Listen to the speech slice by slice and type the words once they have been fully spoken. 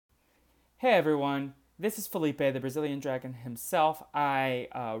Hey everyone, this is Felipe, the Brazilian Dragon himself. I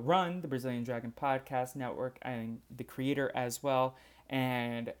run the Brazilian Dragon Podcast Network. I'm the creator as well.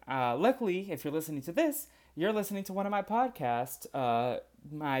 And luckily, if you're listening to this, you're listening to one of my podcasts.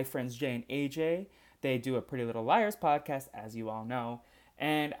 My friends Jay and AJ, they do a Pretty Little Liars podcast, as you all know.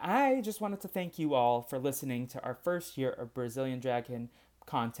 And I just wanted to thank you all for listening to our first year of Brazilian Dragon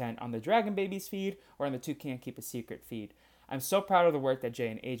content on the Dragon Babies feed or on the Two Can't Keep a Secret feed. I'm so proud of the work that Jay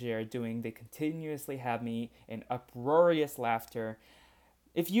and AJ are doing. They continuously have me in uproarious laughter.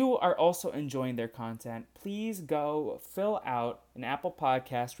 If you are also enjoying their content, please go fill out an Apple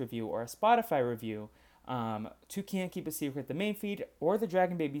Podcast review or a Spotify review. Two Can't Keep a Secret, the main feed, or the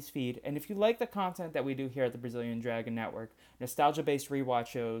Dragon Babies feed. And if you like the content that we do here at the Brazilian Dragon Network, nostalgia-based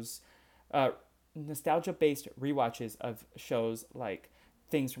rewatches of shows like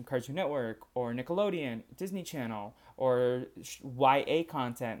things from Cartoon Network or Nickelodeon, Disney Channel, or YA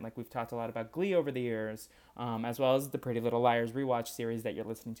content, like we've talked a lot about Glee over the years, as well as the Pretty Little Liars rewatch series that you're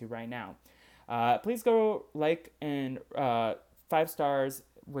listening to right now. Please go like and 5 stars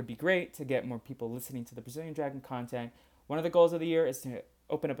would be great to get more people listening to the Brazilian Dragon content. One of the goals of the year is to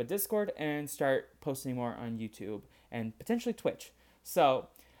open up a Discord and start posting more on YouTube and potentially Twitch. So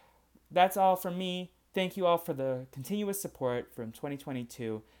that's all from me. Thank you all for the continuous support from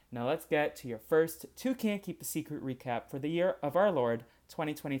 2022. Now let's get to your first Two Can't Keep a Secret recap for the year of our Lord,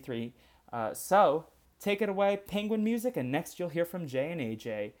 2023. So take it away, Penguin Music, and next you'll hear from Jay and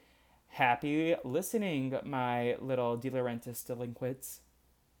AJ. Happy listening, my little De Laurentiis delinquents.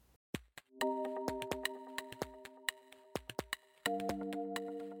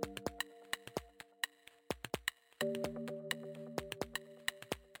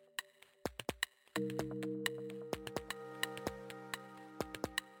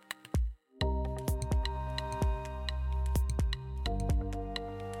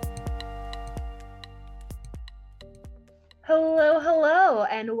 Hello,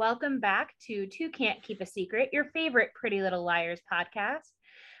 and welcome back to Two Can't Keep a Secret, your favorite Pretty Little Liars podcast.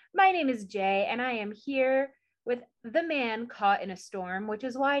 My name is Jay, and I am here with the man caught in a storm, which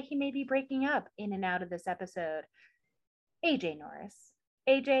is why he may be breaking up in and out of this episode, AJ Norris.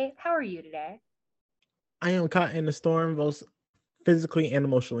 AJ, how are you today? I am caught in a storm, both physically and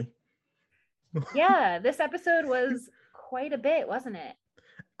emotionally. Yeah, this episode was quite a bit, wasn't it?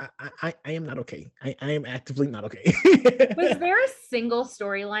 I am not okay. I am actively not okay. Was there a single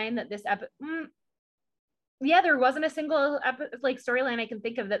storyline that this episode? Yeah, there wasn't a single storyline I can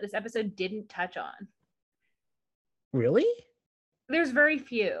think of that this episode didn't touch on. Really? There's very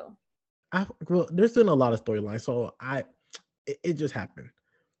few. Well, there's been a lot of storylines, so it just happened.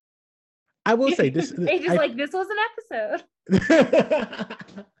 I will say this. This was an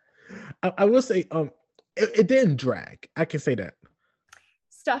episode. I will say, it didn't drag. I can say that.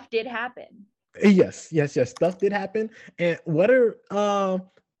 Stuff did happen. Yes. Stuff did happen, and whether I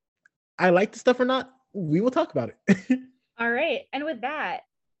like the stuff or not, we will talk about it. All right, and with that,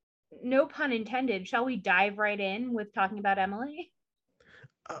 no pun intended, shall we dive right in with talking about Emily?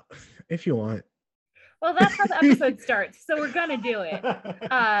 If you want. Well, that's how the episode starts, so we're gonna do it.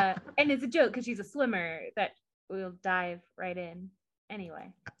 And it's a joke because she's a swimmer that we'll dive right in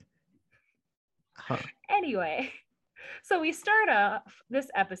anyway. Anyway. So we start off this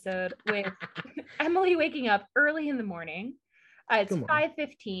episode with Emily waking up early in the morning. It's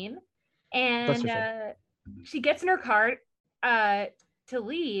 5:15, and she gets in her car to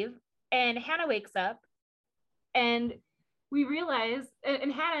leave. And Hannah wakes up, and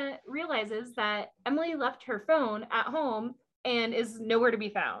Hannah realizes that Emily left her phone at home and is nowhere to be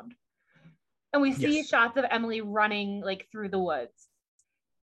found. And we see shots of Emily running through the woods.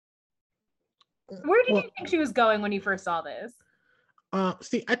 Where did you think she was going when you first saw this?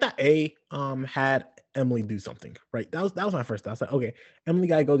 See, I thought A had Emily do something, right? That was my first thought. I was like, okay, Emily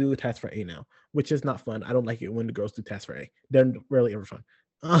gotta go do a task for A now, which is not fun. I don't like it when the girls do tasks for A. They're rarely ever fun.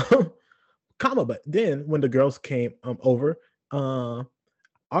 But then when the girls came over,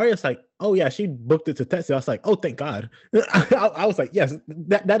 Arya's like, oh yeah, she booked it to Texas. I was like, oh, thank God. I was like, yes,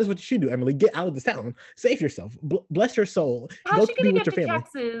 that is what you should do, Emily. Get out of this town. Save yourself. Bless your soul. How's she gonna get to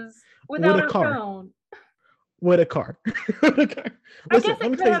Texas without her phone? With a car. I guess it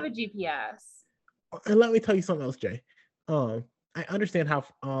could have a GPS. And let me tell you something else, Jay. I understand how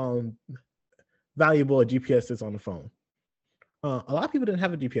valuable a GPS is on the phone. A lot of people didn't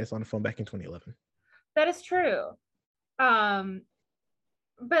have a GPS on the phone back in 2011. That is true.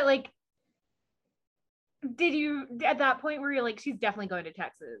 But did you at that point where you're like, she's definitely going to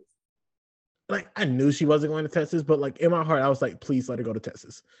Texas? I knew she wasn't going to Texas, but in my heart, I was like, please let her go to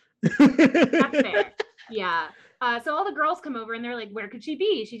Texas. That's fair. Yeah. So all the girls come over and they're like, where could she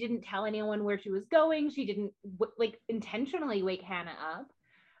be? She didn't tell anyone where she was going. She didn't like intentionally wake Hannah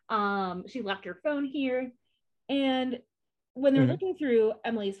up. She left her phone here. And when they're looking through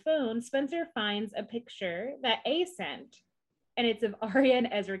Emily's phone, Spencer finds a picture that A sent, and it's of Arya and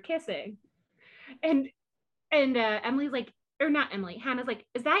Ezra kissing. And Emily's like, or not Emily, Hannah's like,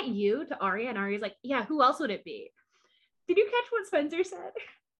 is that you, to Arya? And Arya's like, yeah, who else would it be? Did you catch what Spencer said?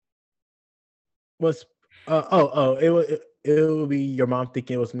 Was it would be your mom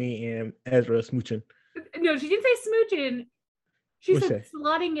thinking it was me and Ezra smooching. No, she didn't say smooching. She said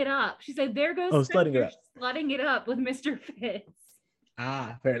slutting it up. She said, there goes Spencer slutting it up with Mr. Fitz.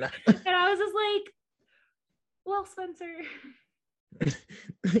 Ah, fair enough. And I was just like, well, Spencer,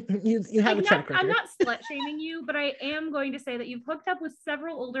 you have a track record. I'm not slut shaming you, but I am going to say that you've hooked up with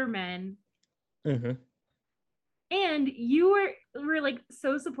several older men. Mm-hmm. And you were like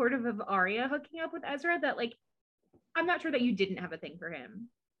so supportive of Arya hooking up with Ezra that like I'm not sure that you didn't have a thing for him.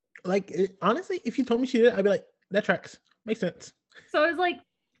 Like honestly, if you told me she did, I'd be like, that tracks. Makes sense. So I was like,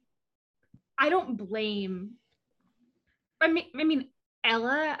 I don't blame. I mean,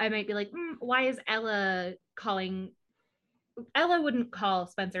 Ella, I might be like, why is Ella calling? Ella wouldn't call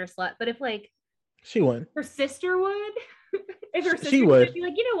Spencer a slut, but if like she would, her sister would. If her sister she would be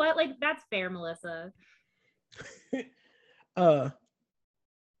like, you know what, like that's fair, Melissa. I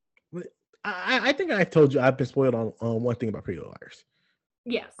think I told you I've been spoiled on one thing about Pretty Little Liars.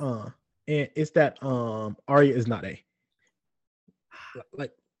 Yes. And it's that Arya is not A.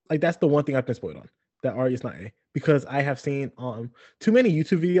 Like that's the one thing I've been spoiled on. That Arya is not A, because I have seen too many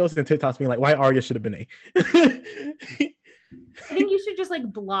YouTube videos and TikToks being like, why Arya should have been A. I think you should just like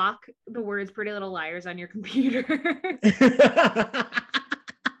block the words Pretty Little Liars on your computer.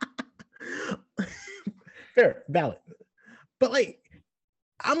 Fair, valid. But like,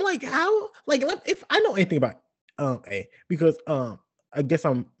 I'm like, how? Like, if I know anything about A, because I guess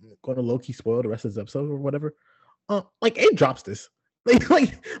I'm going to low key spoil the rest of this episode or whatever. Like A drops this,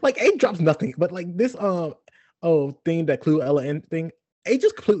 like A drops nothing, but like this thing that Clue Ella in thing, A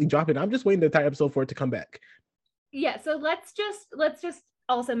just completely dropped it. I'm just waiting the entire episode for it to come back. Yeah, so let's just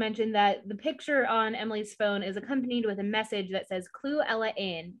also mention that the picture on Emily's phone is accompanied with a message that says "Clue Ella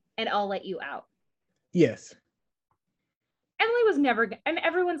in, and I'll let you out." Yes. Emily was never, and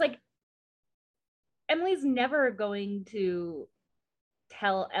everyone's like, Emily's never going to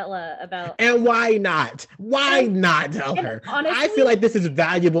tell Ella about. And why not? Why not tell her? Honestly, I feel like this is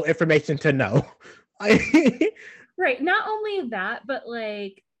valuable information to know. Right. Not only that, but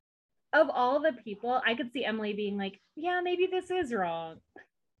like, of all the people, I could see Emily being like, yeah, maybe this is wrong.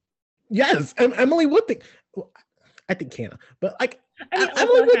 Yes, Emily would think. Well, I think Hannah, but like, I mean,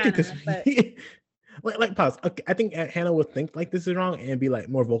 Emily would Hannah, think this. Like pause. Okay, I think Hannah would think like this is wrong and be like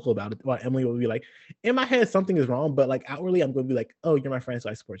more vocal about it. While Emily would be like, in my head something is wrong, but like outwardly I'm going to be like, oh, you're my friend, so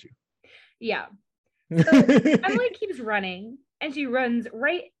I support you. Yeah. So Emily keeps running, and she runs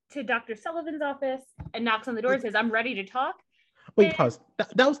right to Dr. Sullivan's office and knocks on the door and says, "I'm ready to talk." Wait, pause.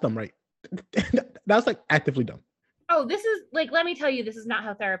 That was dumb, right? That was like actively dumb. Oh, this is like, let me tell you, this is not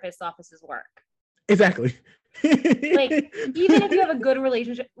how therapists' offices work. Exactly. Like, even if you have a good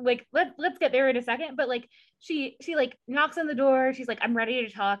relationship, like let's get there in a second, but like she like knocks on the door, she's like, "I'm ready to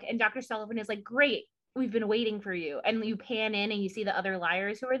talk," and Dr. Sullivan is like, "Great, we've been waiting for you." And you pan in and you see the other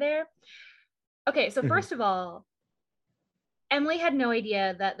liars who are there. Okay, so first of all, Emily had no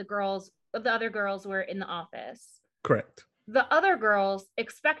idea that the other girls were in the office. Correct. The other girls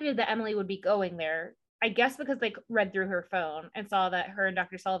expected that Emily would be going there, I guess because they read through her phone and saw that her and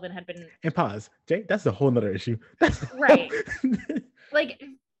Dr. Sullivan had been. And pause, Jay, that's a whole nother issue. That's right. Like,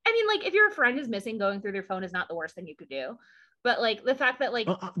 I mean, like, if your friend is missing, going through their phone is not the worst thing you could do. But like the fact that like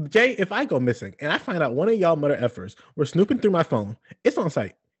Jay, if I go missing and I find out one of y'all mother effers were snooping through my phone, it's on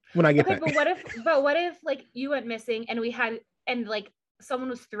site when I get back. But what if like you went missing and like someone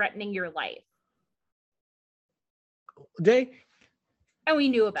was threatening your life? Jay, and we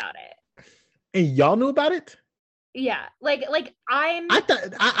knew about it, and y'all knew about it. Yeah, like I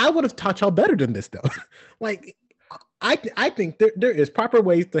thought I would have taught y'all better than this though. Like I think there is proper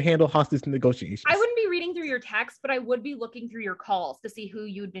ways to handle hostage negotiations. I wouldn't be reading through your texts, but I would be looking through your calls to see who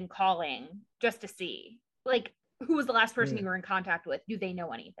you'd been calling, just to see like who was the last person you were in contact with. Do they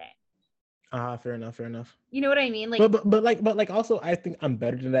know anything? Fair enough. You know what I mean? Like, but also I think I'm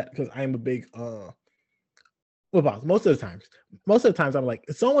better than that because I'm a big well, boss, most of the times I'm like,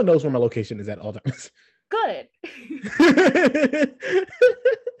 someone knows where my location is at all times. Good.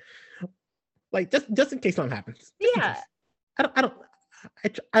 Like just in case something happens. Yeah.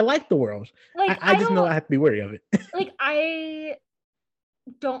 I like the world. Like I just know I have to be wary of it. Like I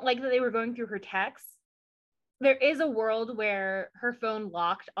don't like that they were going through her texts. there is a world where her phone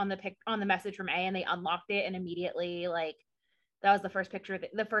locked on the message from A, and they unlocked it, and immediately like that was the first picture,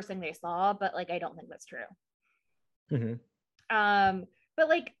 the first thing they saw. But like, I don't think that's true. Mm-hmm. But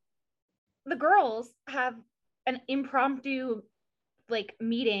like, the girls have an impromptu like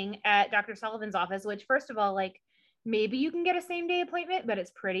meeting at Dr. Sullivan's office, which, first of all, like, maybe you can get a same day appointment, but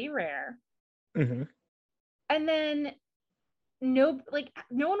it's pretty rare. Mm-hmm. And then no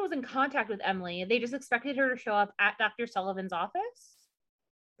one was in contact with Emily. They just expected her to show up at Dr. Sullivan's office.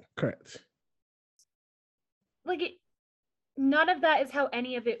 Correct. Like, none of that is how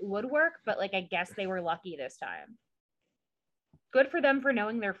any of it would work, but like, I guess they were lucky this time. Good for them for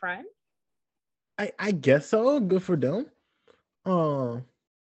knowing their friend. I guess so. Good for them. But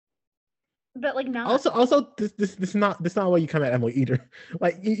like, not also this is not why you come at Emily either.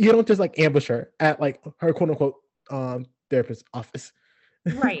 Like, you don't just like ambush her at like her quote unquote therapist's office.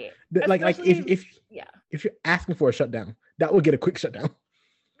 Right. like if you're asking for a shutdown, that would get a quick shutdown.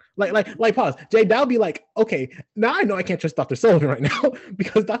 Like pause. Jay, that would be like, okay, now I know I can't trust Dr. Sullivan right now,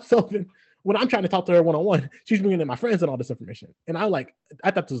 because Dr. Sullivan, when I'm trying to talk to her one-on-one, she's bringing in my friends and all this information. And I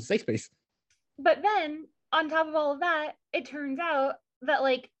thought this was a safe space. But then on top of all of that, it turns out that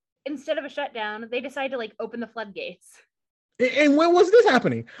like, instead of a shutdown, they decide to like open the floodgates. And when was this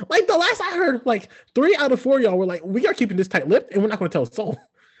happening? Like, the last I heard, like 3 out of 4 y'all were like, we are keeping this tight-lipped and we're not going to tell a soul.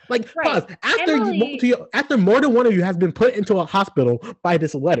 Like, right. Pause. After more than one of you has been put into a hospital by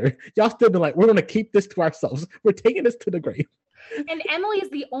this letter, y'all still been like, we're going to keep this to ourselves. We're taking this to the grave. And Emily is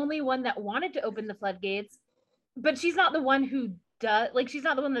the only one that wanted to open the floodgates, but she's not the one who does. Like, she's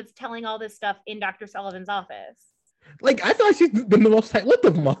not the one that's telling all this stuff in Dr. Sullivan's office. Like, I feel like she's been the most tight-lipped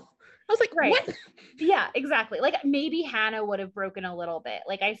of them all. I was like, right. What? Yeah, exactly. Like, maybe Hannah would have broken a little bit.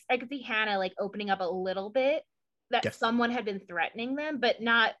 Like, I could see Hannah like opening up a little bit, that someone had been threatening them, but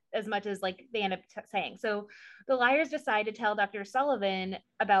not as much as like they end up saying. So the liars decide to tell Dr. Sullivan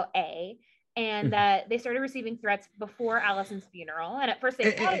about A, and that they started receiving threats before Allison's funeral. And at first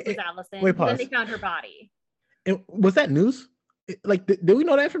they thought it was Allison, but then they found her body. And was that news? Like, did we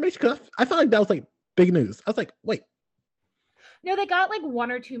know that information? Because I felt like that was like big news. I was like, wait. No, they got like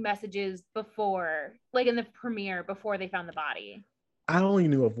 1 or 2 messages before, like in the premiere, before they found the body. I only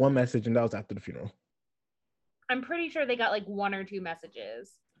knew of one message, and that was after the funeral. I'm pretty sure they got like 1 or 2 messages.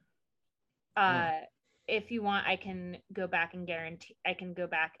 If you want, I can go back and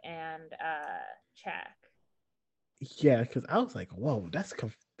check. Yeah, because I was like, whoa, that's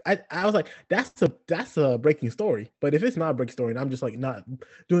I was like, that's a breaking story. But if it's not a breaking story, and I'm just like not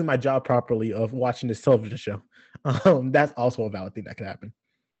doing my job properly of watching this television show, that's also a valid thing that could happen.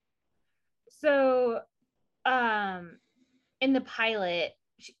 So, in the pilot,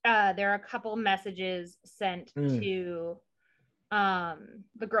 there are a couple messages sent to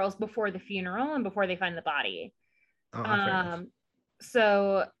the girls before the funeral and before they find the body.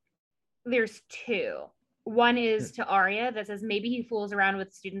 So there's 2. One is to Arya that says, maybe he fools around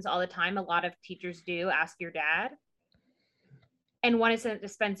with students all the time. A lot of teachers do. Ask your dad. And one is sent to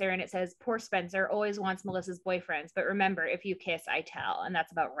Spencer, and it says, poor Spencer always wants Melissa's boyfriends, but remember, if you kiss, I tell. And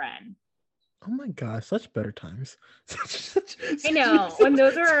that's about Ren. Oh my gosh, such better times. I know. When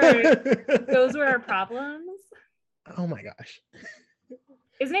those were our problems. Oh my gosh.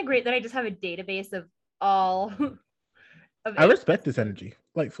 Isn't it great that I just have a database of all of I respect this energy.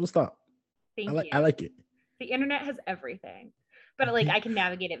 Like, full stop. Thank you. I like it. The internet has everything. But like, I can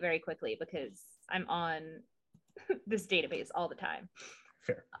navigate it very quickly because I'm on this database all the time.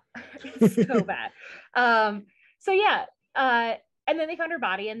 Fair. It's so bad. So yeah. And then they found her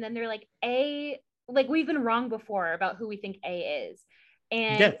body, and then they're like, A, like, we've been wrong before about who we think A is.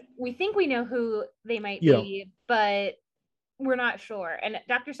 And we think we know who they might be, but we're not sure. And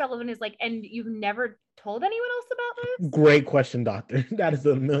Dr. Sullivan is like, and you've never told anyone else about this? Great question, doctor. That is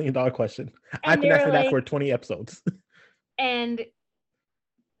 $1 million question. I've been asking that for 20 episodes. And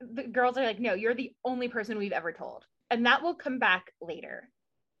the girls are like, no, you're the only person we've ever told. And that will come back later.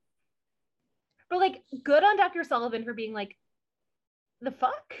 But like, good on Dr. Sullivan for being like, the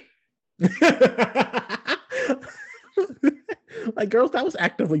fuck? Like, girls, that was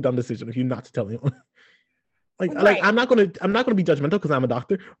actively dumb decision of you not to tell anyone. Like I'm not gonna be judgmental because I'm a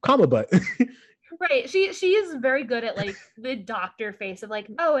doctor, but right. She is very good at like the doctor face of like,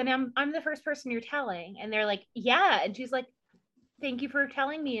 oh, and I'm the first person you're telling, and they're like, yeah, and she's like, thank you for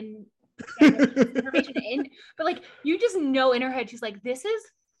telling me and information in, but like, you just know in her head she's like, this is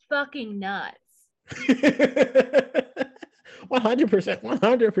fucking nuts.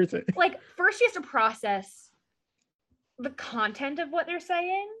 100%. Like, first she has to process the content of what they're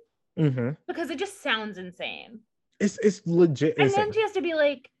saying because it just sounds insane. It's legit. And then she has to be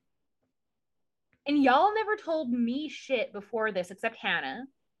like, And y'all never told me shit before this except Hannah.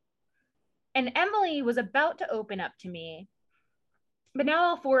 And Emily was about to open up to me. But now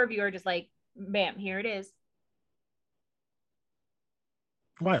all four of you are just like, bam, here it is.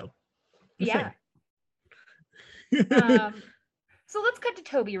 Wild. Yeah. So let's cut to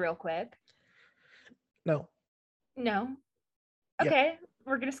Toby real quick. No. Okay. Yeah.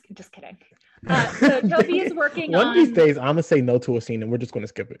 We're gonna just kidding. So Toby is working One of these days I'm gonna say no to a scene and we're just gonna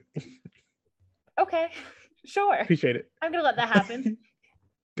skip it. Okay, sure. Appreciate it. I'm gonna let that happen.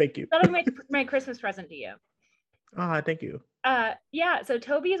 Thank you. That'll be my Christmas present to you. Thank you. Yeah, so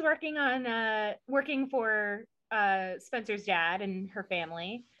Toby is working for Spencer's dad and her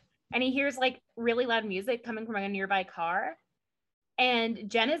family, and he hears like really loud music coming from a nearby car, and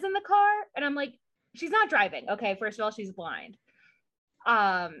Jen is in the car, and I'm like, she's not driving. Okay, first of all, she's blind.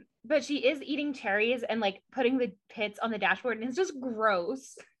 But she is eating cherries and like putting the pits on the dashboard, and it's just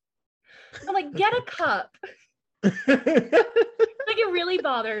gross. I'm like, get a cup. Like, it really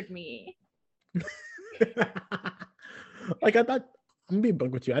bothered me. Like, I thought, I'm gonna be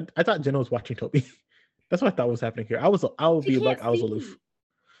bug with you. I thought Jenna was watching Toby. That's what I thought was happening here. I was aloof.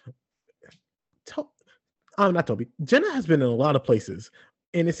 Not Toby. Jenna has been in a lot of places,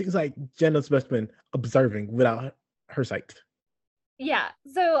 and it seems like Jenna's just been observing without her sight. Yeah.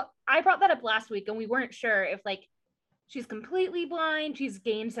 So I brought that up last week, and we weren't sure if like she's completely blind, she's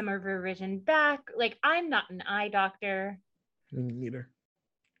gained some of her vision back. Like, I'm not an eye doctor. Me neither.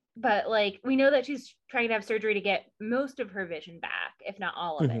 But like, we know that she's trying to have surgery to get most of her vision back, if not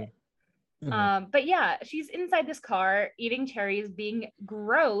all of it. Mm-hmm. But yeah, she's inside this car eating cherries, being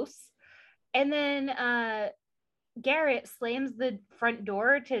gross. And then Garrett slams the front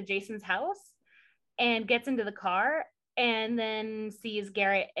door to Jason's house and gets into the car, and then sees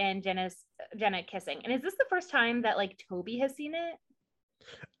Garrett and Jenna kissing. And is this the first time that like Toby has seen it?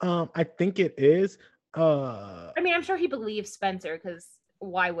 I think it is. I mean, I'm sure he believes Spencer, because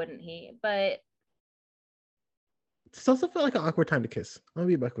why wouldn't he? But it also felt like an awkward time to kiss. I'll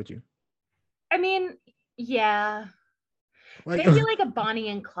be back with you. I mean, yeah. Like, maybe like a Bonnie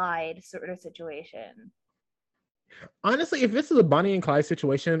and Clyde sort of situation. Honestly, if this is a Bonnie and Clyde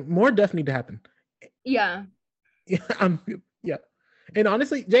situation, more death need to happen. Yeah. Yeah. And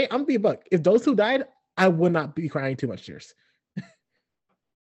honestly, Jay, I'm gonna be a buck. If those two died, I would not be crying too much tears.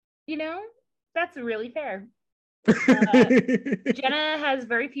 You know, that's really fair. Jenna has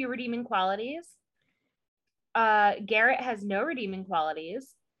very few redeeming qualities. Garrett has no redeeming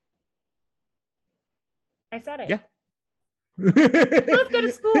qualities. I said it. Yeah. Let's go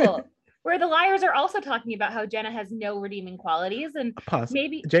to school, where the liars are also talking about how Jenna has no redeeming qualities, and pause.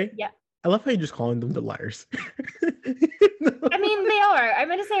 Maybe Jay. Yeah. I love how you're just calling them the liars. I mean, they are. I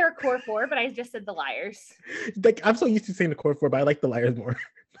meant to say our core four, but I just said the liars. Like, I'm so used to saying the core four, but I like the liars more.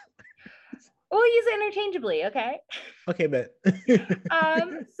 We'll use it interchangeably, okay? Okay, bet.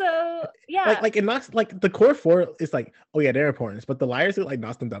 So yeah. Like it knocks, like the core four is like, oh yeah, they're important, but the liars it like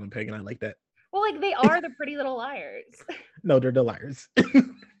knocks them down a peg, and I like that. Well, like, they are the pretty little liars. No, they're the liars.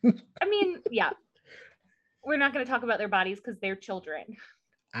 I mean, yeah. We're not going to talk about their bodies because they're children.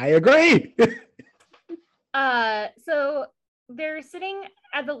 I agree. So they're sitting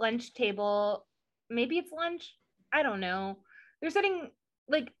at the lunch table. Maybe it's lunch. I don't know. They're sitting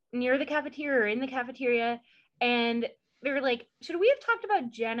like near the cafeteria or in the cafeteria, and they're like, should we have talked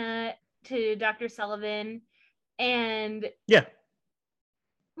about Jenna to Dr. Sullivan? And yeah.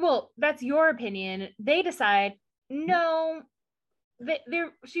 Well, that's your opinion. They decide, no,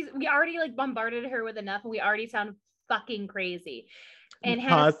 we already like bombarded her with enough, and we already sound fucking crazy. And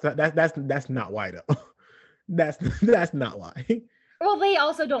that's not why though. That's not why. Well, they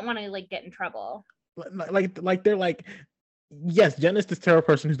also don't want to like get in trouble. Like they're like, yes, Jenna's this terrible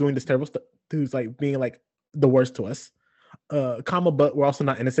person who's doing this terrible stuff, who's like being like the worst to us. But we're also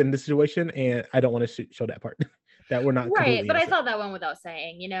not innocent in this situation, and I don't want to show that part. That we're not right. But innocent. I thought that one without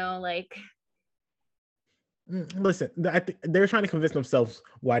saying, you know, like. Listen, I think they're trying to convince themselves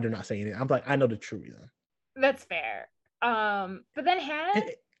why they're not saying it. I'm like, I know the true reason. That's fair. But then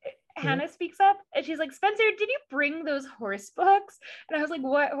Hannah speaks up, and she's like, Spencer, did you bring those horse books? And I was like,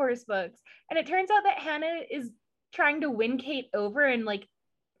 what horse books? And it turns out that Hannah is trying to win Kate over and like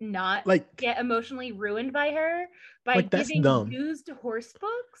not like get emotionally ruined by her by like, giving used horse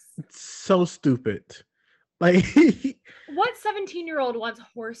books. It's so stupid. Like, what 17-year-old wants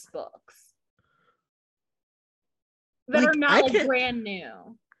horse books that are not like brand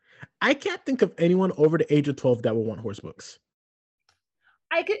new? I can't think of anyone over the age of 12 that would want horse books.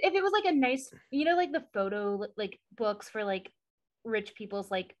 I could, if it was like a nice, you know, like the photo like books for like rich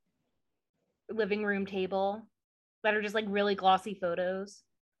people's like living room table that are just like really glossy photos.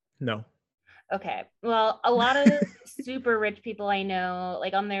 No. Okay. Well, a lot of super rich people I know,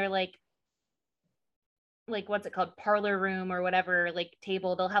 like on their like what's it called, parlor room or whatever, like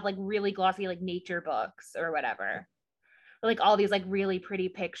table, they'll have like really glossy like nature books or whatever. Like all these like really pretty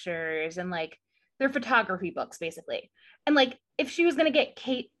pictures and like they're photography books basically. And like if she was gonna get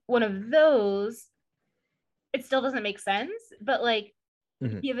Kate one of those, it still doesn't make sense. But like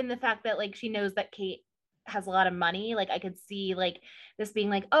Mhm. given the fact that like she knows that Kate has a lot of money, like I could see like this being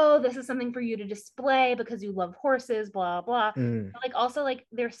like, oh, this is something for you to display because you love horses, blah blah. Mm. But, like also like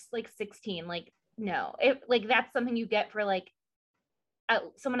they're like 16, like no, it like that's something you get for like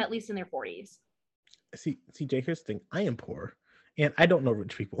someone at least in their 40s. See, Jay, here's the thing. I am poor, and I don't know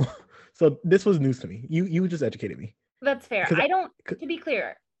rich people, so this was news to me. You just educated me. That's fair. Because I don't, to be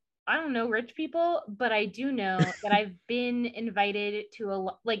clear, I don't know rich people, but I do know that I've been invited to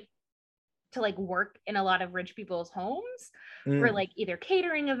like to like work in a lot of rich people's homes for like either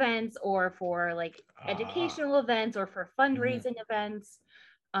catering events or for like educational events or for fundraising events.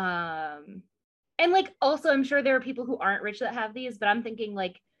 And like also I'm sure there are people who aren't rich that have these, but I'm thinking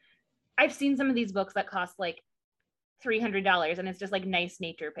like I've seen some of these books that cost like $300 and it's just like nice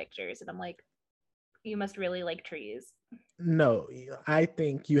nature pictures and I'm like, you must really like trees. No, I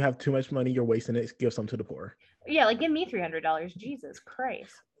think you have too much money. You're wasting it. Give some to the poor. Yeah, like give me $300. Jesus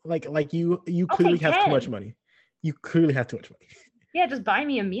Christ. Like you I'll clearly take have too 10. much money. You clearly have too much money. Yeah, just buy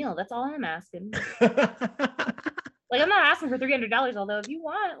me a meal. That's all I'm asking. Like I'm not asking for $300, although if you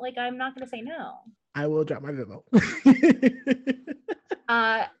want, like I'm not gonna say no. I will drop my Venmo.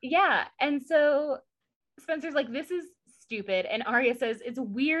 Yeah. And so Spencer's like, this is stupid. And Arya says, it's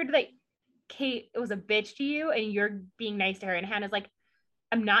weird that Kate was a bitch to you and you're being nice to her. And Hannah's like,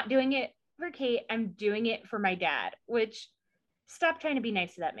 I'm not doing it for Kate. I'm doing it for my dad, which stop trying to be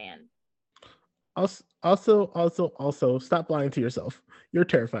nice to that man. Also, stop lying to yourself. You're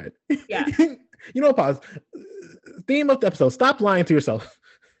terrified. Yeah. You know, pause. Theme of the episode: stop lying to yourself.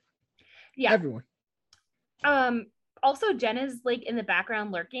 Yeah. Everyone. Also, Jenna's like in the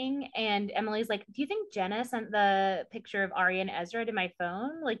background lurking, and Emily's like, do you think Jenna sent the picture of Arya and Ezra to my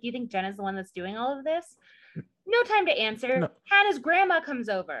phone? Like, do you think Jenna's the one that's doing all of this? No time to answer. No. Hannah's grandma comes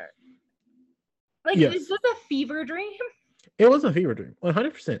over. Like, Yes. is this a fever dream? It was a fever dream,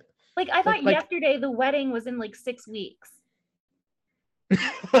 100%. Like, I thought yesterday the wedding was in like 6 weeks.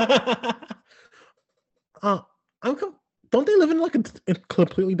 Don't they live in like a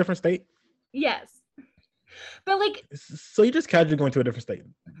completely different state? Yes. But like, so you're just casually going to a different state.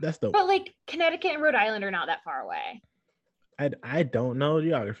 That's dope. But like Connecticut and Rhode Island are not that far away. I don't know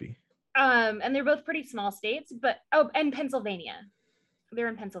geography. And they're both pretty small states, but and Pennsylvania. They're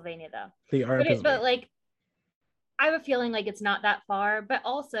in Pennsylvania though. They are in Pennsylvania. But like I have a feeling like it's not that far, but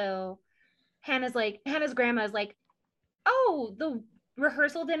also Hannah's grandma is like, oh, the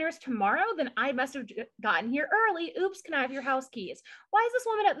rehearsal dinner's tomorrow? Then I must have gotten here early. Oops, can I have your house keys? Why is this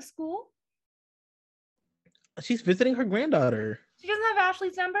woman at the school? She's visiting her granddaughter. She doesn't have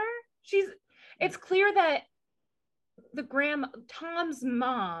Ashley's number. It's clear that Tom's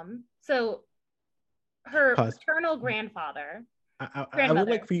mom, so her paternal grandfather. I would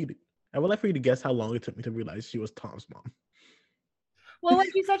like for you to guess how long it took me to realize she was Tom's mom. Well, when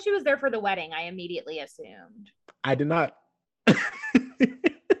you said she was there for the wedding, I immediately assumed. I did not. They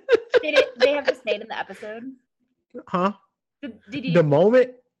have to say it in the episode? Huh? Did you?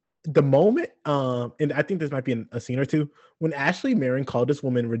 The moment, and I think this might be a scene or two, when Ashley Marin called this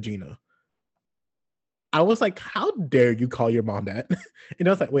woman Regina, I was like, how dare you call your mom that? And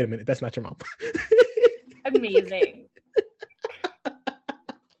I was like, wait a minute, that's not your mom. Amazing.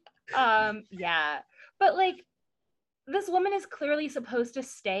 Yeah. But like, this woman is clearly supposed to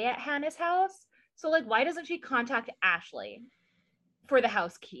stay at Hannah's house. So like, why doesn't she contact Ashley for the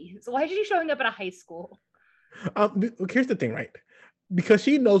house keys? Why is she showing up at a high school? Here's the thing, right? Because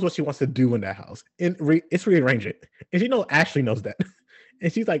she knows what she wants to do in that house, and it's rearrange it. And she knows Ashley knows that,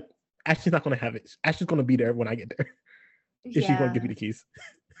 and she's like, Ashley's not going to have it. Ashley's going to be there when I get there. If she's going to give me the keys.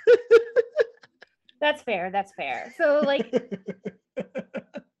 That's fair. So like,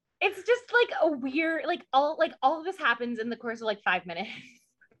 it's just like a weird, like all of this happens in the course of like 5 minutes.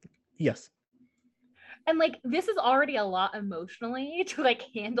 Yes. And like, this is already a lot emotionally to like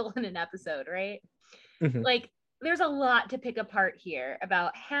handle in an episode, right? Mm-hmm. Like, there's a lot to pick apart here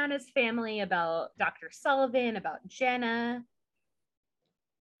about Hannah's family, about Dr. Sullivan, about Jenna.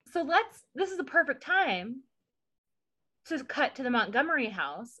 So this is the perfect time to cut to the Montgomery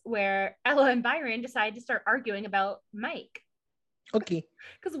house where Ella and Byron decide to start arguing about Mike. Okay.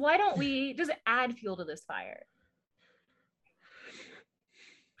 Because why don't we just add fuel to this fire?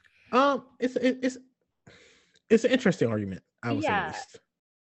 It's an interesting argument, I would say at least.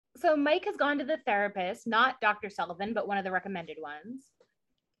 So Mike has gone to the therapist, not Dr. Sullivan, but one of the recommended ones.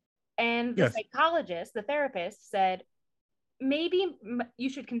 And the Yes. psychologist, the therapist, said, maybe you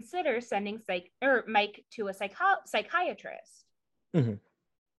should consider sending Mike to a psychiatrist, Mm-hmm.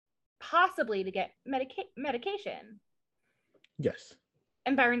 possibly to get medication. Yes.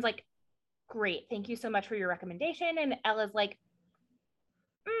 And Byron's like, great, thank you so much for your recommendation. And Ella's like,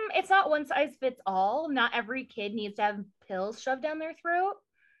 it's not one size fits all. Not every kid needs to have pills shoved down their throat,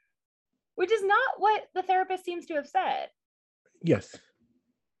 which is not what the therapist seems to have said. Yes.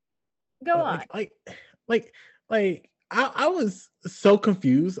 Go on. I was so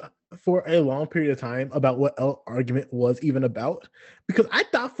confused for a long period of time about what argument was even about, because I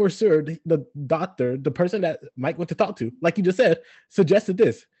thought for sure the doctor, the person that Mike went to talk to, like you just said, suggested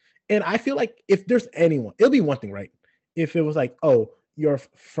this. And I feel like if there's anyone, it'll be one thing, right? If it was like, oh, your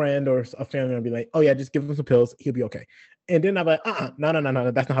friend or a family member be like, oh yeah, just give him some pills, he'll be okay. And then I'm like,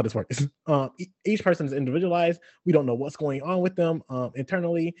 no, that's not how this works. Each person is individualized. We don't know what's going on with them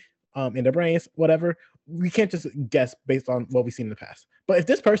internally, in their brains, whatever. We can't just guess based on what we've seen in the past. But if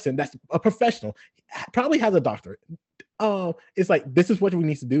this person that's a professional, probably has a doctorate, it's like, this is what we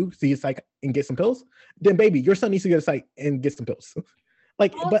need to do, see a psych and get some pills, then baby, your son needs to get a psych and get some pills.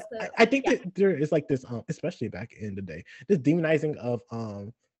 Like, also, but I think that there is like this, especially back in the day, this demonizing of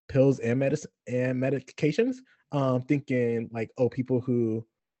pills and medicine and medications, thinking like, oh, people who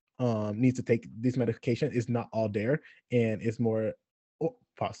need to take this medication is not all there, and it's more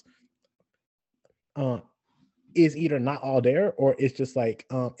is either not all there, or it's just like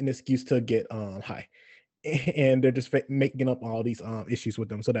an excuse to get high. And they're just making up all these issues with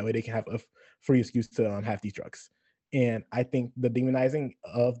them so that way they can have a free excuse to have these drugs. And I think the demonizing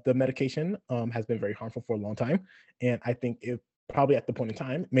of the medication has been very harmful for a long time. And I think it probably at the point in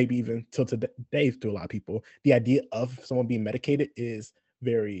time, maybe even till today, to a lot of people, the idea of someone being medicated is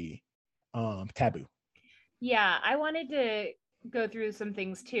very taboo. Yeah, I wanted to go through some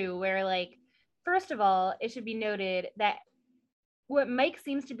things too, where like, first of all, it should be noted that what Mike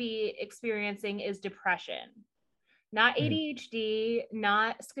seems to be experiencing is depression, not ADHD,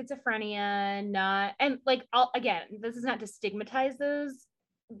 not schizophrenia, not, and like, again, this is not to stigmatize those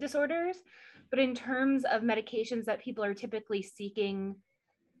disorders, but in terms of medications that people are typically seeking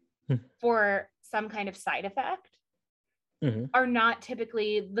for some kind of side effect, are not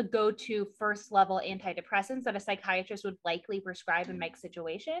typically the go-to first level antidepressants that a psychiatrist would likely prescribe in Mike's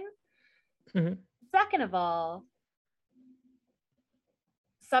situation. Second of all,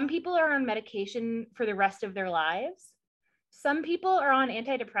 some people are on medication for the rest of their lives. Some people are on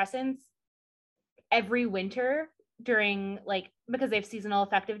antidepressants every winter during, like, because they have seasonal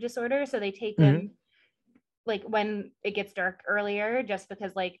affective disorder. So they take them like when it gets dark earlier, just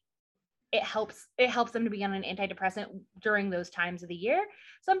because like it helps them to be on an antidepressant during those times of the year.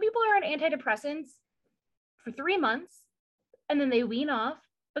 Some people are on antidepressants for 3 months and then they wean off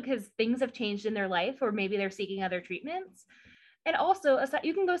because things have changed in their life, or maybe they're seeking other treatments. And also,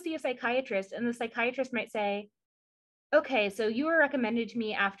 you can go see a psychiatrist, and the psychiatrist might say, okay, so you were recommended to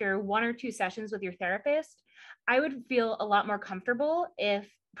me after 1 or 2 sessions with your therapist. I would feel a lot more comfortable if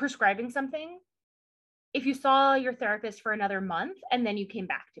prescribing something if you saw your therapist for another month and then you came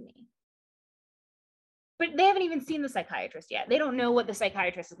back to me. But they haven't even seen the psychiatrist yet. They don't know what the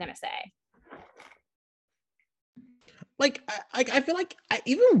psychiatrist is going to say. Like, I feel like I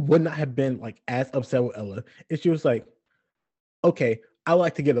even would not have been like as upset with Ella if she was like, okay, I would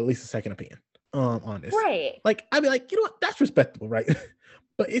like to get at least a second opinion on this. Right. Like, I'd be like, you know what, that's respectable, right?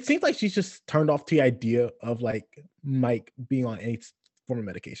 But it seems like she's just turned off to the idea of like Mike being on any form of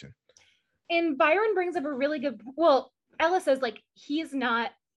medication. And Byron brings up a really good, well, Ella says like, he's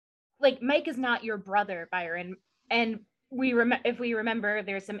not, like, Mike is not your brother, Byron. And if we remember,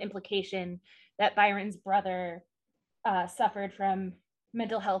 there's some implication that Byron's brother suffered from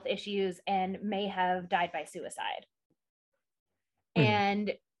mental health issues and may have died by suicide.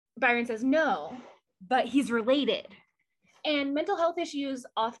 And Byron says, no, but he's related. And mental health issues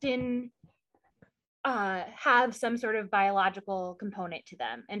often have some sort of biological component to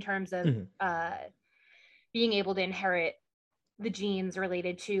them in terms of being able to inherit the genes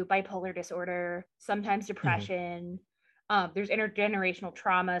related to bipolar disorder, sometimes depression. There's intergenerational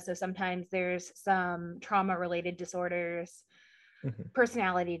trauma. So sometimes there's some trauma related disorders,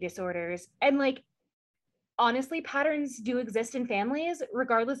 personality disorders. And like, honestly, patterns do exist in families,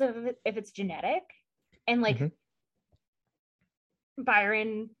 regardless of if it's genetic. And like,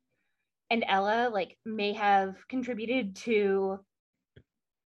 Byron and Ella like may have contributed to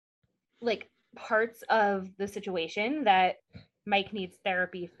like parts of the situation that Mike needs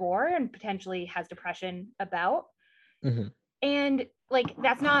therapy for and potentially has depression about. And like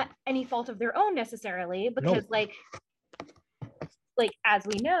that's not any fault of their own necessarily, because No. like as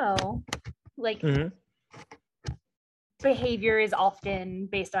we know, like Mm-hmm. behavior is often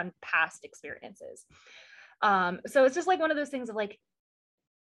based on past experiences. So it's just like one of those things of like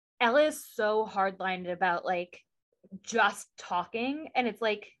Ella is so hardlined about like just talking, and it's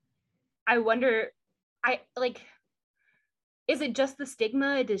like I wonder, I like, is it just the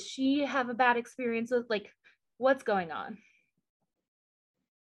stigma? Does she have a bad experience with like what's going on?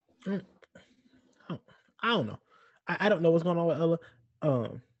 I don't know. I don't know what's going on with Ella.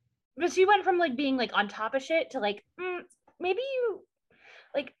 But she went from like being like on top of shit to like maybe you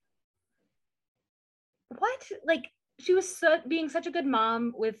like what, like she was being such a good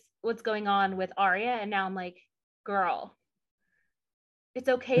mom with what's going on with Arya, and now I'm like, girl, it's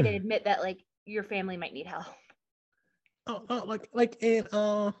okay to admit that like your family might need help.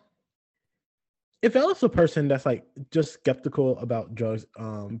 And if Ella's a person that's like just skeptical about drugs,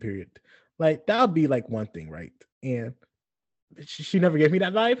 period, like that would be like one thing, right? And she never gave me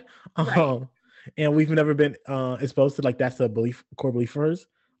that vibe. Right. And we've never been exposed to like that's a core belief for hers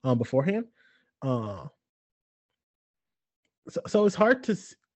beforehand. So it's hard to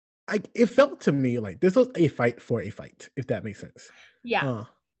it felt to me like this was a fight for a fight, if that makes sense. Yeah.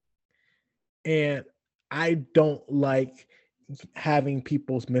 And I don't like having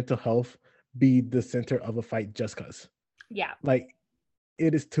people's mental health be the center of a fight just because. Yeah. Like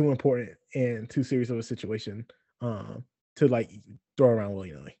it is too important and too serious of a situation to like throw around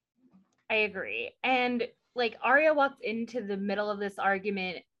willy-nilly. I agree. And like Arya walked into the middle of this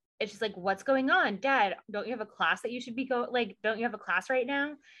argument. It's just like, what's going on? Dad, don't you have a class that you should be like, don't you have a class right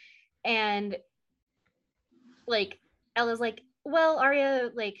now? And like Ella's like, well,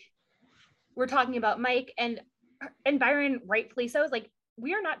 Arya, like, we're talking about Mike, and Byron, rightfully so, is like,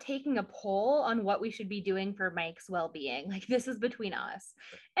 we are not taking a poll on what we should be doing for Mike's well-being. Like, this is between us.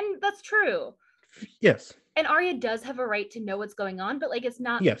 And that's true. Yes. And Arya does have a right to know what's going on, but like it's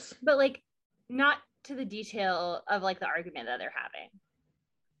not, yes, but like not to the detail of like the argument that they're having.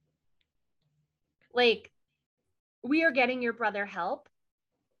 Like, we are getting your brother help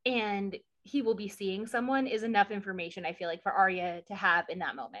and he will be seeing someone is enough information, I feel like, for Arya to have in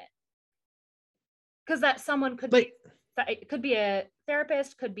that moment. Because that someone could like, be a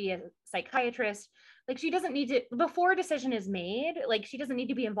therapist, could be a psychiatrist. Like, she doesn't need to, before a decision is made, like she doesn't need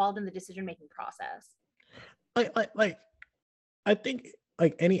to be involved in the decision-making process. Like I think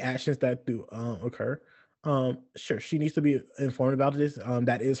like any actions that do occur, sure, she needs to be informed about this.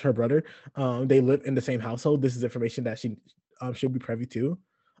 That is her brother. They live in the same household. This is information that she should be privy to.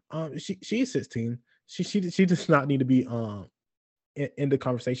 She's 16. She does not need to be in the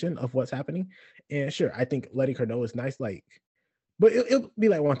conversation of what's happening. And sure, I think letting her know is nice. Like, but it'll be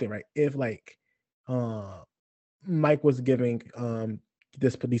like one thing, right? If like Mike was giving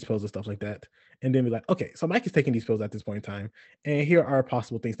these pills and stuff like that, and then be like, okay, so Mike is taking these pills at this point in time, and here are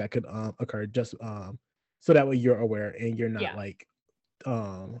possible things that could occur, just so that way you're aware and you're not like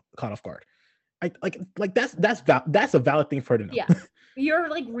caught off guard. Like that's a valid thing for her to know. Yeah, you're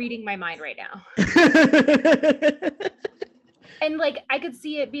like reading my mind right now. And like I could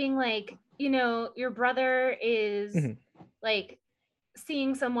see it being like, you know, your brother is like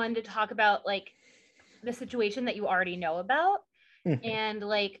seeing someone to talk about like the situation that you already know about. And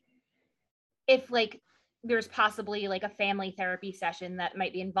like if like there's possibly like a family therapy session that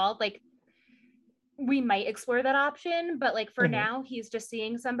might be involved, like we might explore that option. But like for now, he's just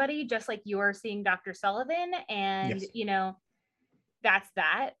seeing somebody just like you're seeing Dr. Sullivan, and you know, that's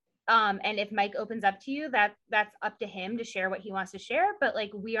that. And if Mike opens up to you, that's up to him to share what he wants to share, but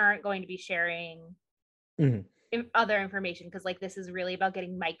like we aren't going to be sharing other information, because like this is really about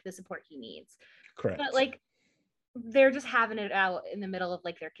getting Mike the support he needs. Correct. But like they're just having it out in the middle of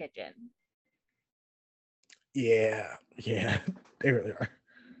like their kitchen. Yeah, they really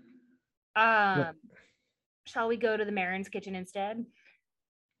are. Shall we go to the Marin's kitchen instead?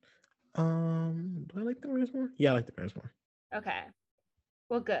 Do I like the Marin's more? Yeah, I like the Marin's more. Okay.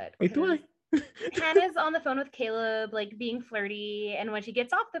 Well, good. Wait, do I? Hannah's on the phone with Caleb, like being flirty, and when she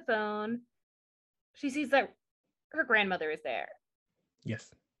gets off the phone, she sees that her grandmother is there.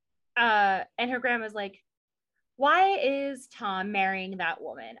 Yes. And her grandma's like, why is Tom marrying that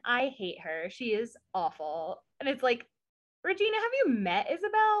woman? I hate her. She is awful. And it's like, Regina, have you met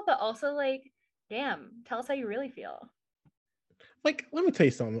Isabel? But also like, damn, tell us how you really feel. Like, let me tell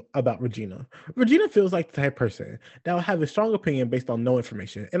you something about Regina. Regina feels like the type of person that will have a strong opinion based on no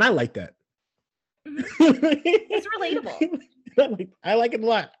information. And I like that. It's relatable. I like it a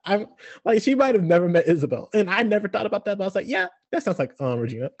lot. I'm like, she might have never met Isabel, and I never thought about that, but I was like, yeah, that sounds like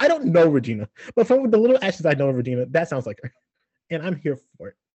Regina. I don't know Regina, but from the little actions I know of Regina, that sounds like her. and I'm here for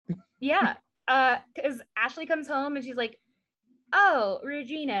it. Yeah. Because Ashley comes home and she's like, "Oh,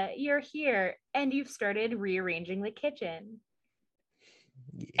 Regina, you're here, and you've started rearranging the kitchen."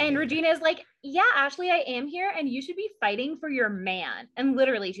 And Yeah. Regina is like, "Yeah, Ashley, I am here, and you should be fighting for your man." And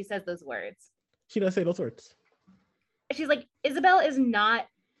literally, she says those words. She does say those words. She's like, "Isabel is not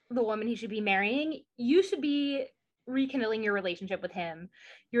the woman he should be marrying. You should be rekindling your relationship with him.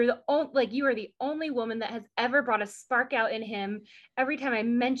 You're the you are the only woman that has ever brought a spark out in him. Every time I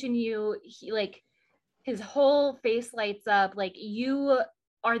mention you, he like his whole face lights up. Like you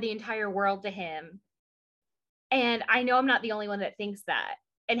are the entire world to him. And I know I'm not the only one that thinks that."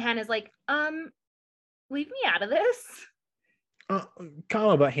 And Hannah's like, leave me out of this. Come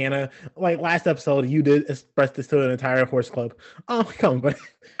on, but Hannah, like last episode, you did express this to an entire horse club. Oh, come on, but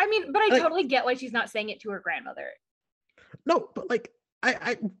I mean, but I like, totally get why she's not saying it to her grandmother. no, but like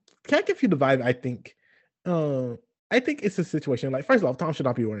I can't give you the vibe. I think it's a situation like, first of all, Tom should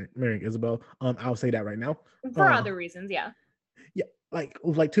not be marrying Isabel. I'll say that right now. For other reasons, yeah. Yeah, like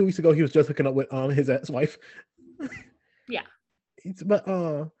 2 weeks ago, he was just hooking up with his ex-wife. Yeah. But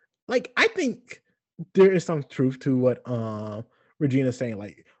like I think there is some truth to what Regina's saying.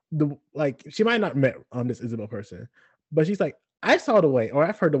 Like she might not met this Isabel person, but she's like, I saw the way, or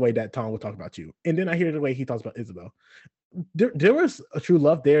I've heard the way that Tom will talk about you, and then I hear the way he talks about Isabel. There was a true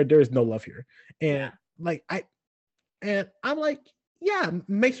love there. There is no love here, and I'm like, yeah,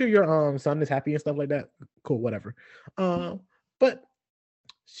 make sure your son is happy and stuff like that. Cool, whatever. But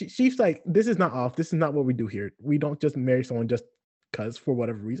she's like, this is not off. This is not what we do here. We don't just marry someone just because for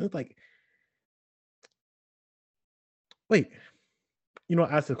whatever reason. It's like, wait, you know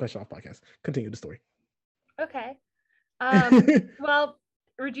what? Ask the question off podcast. Continue the story. Okay. Well,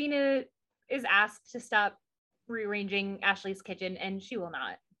 Regina is asked to stop rearranging Ashley's kitchen, and she will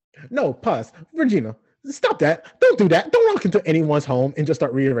not. No, pause. Regina, stop that. Don't do that. Don't walk into anyone's home and just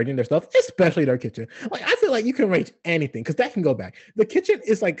start rearranging their stuff, especially their kitchen. Like, I feel like you can arrange anything because that can go back. The kitchen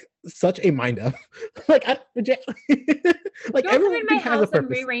is like such a mind up. Like, like Don't everyone come in my has a house and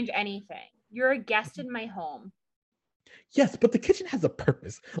purpose. rearrange anything. You're a guest in my home. Yes, but the kitchen has a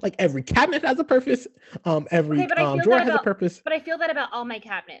purpose. Like every cabinet has a purpose. Every drawer has a purpose. But I feel that about all my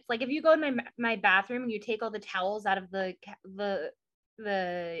cabinets. Like if you go in my bathroom and you take all the towels out of the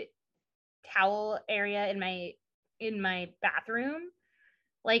towel area in my bathroom,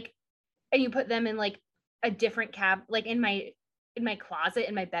 like, and you put them in like a different like in my closet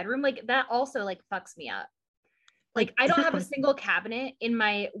in my bedroom, like that also like fucks me up. Like I don't have a single cabinet in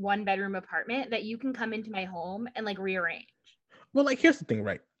my 1-bedroom apartment that you can come into my home and like rearrange. Well, like here's the thing,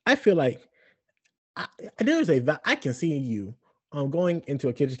 right? I feel like I can see you going into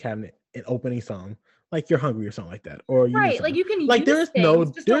a kitchen cabinet and opening some, like you're hungry or something like that, or you right, like you can like there's no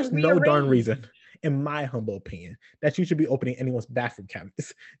darn reason, in my humble opinion, that you should be opening anyone's bathroom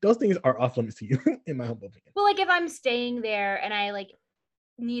cabinets. Those things are off limits to you, in my humble opinion. Well, like if I'm staying there and I like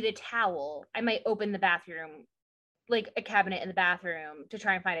need a towel, I might open the bathroom, like a cabinet in the bathroom, to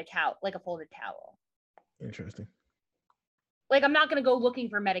try and find a towel, like a folded towel. Interesting. Like I'm not gonna go looking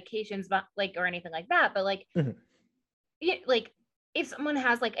for medications, but like or anything like that. But like, like if someone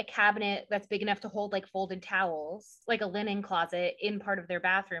has like a cabinet that's big enough to hold like folded towels, like a linen closet in part of their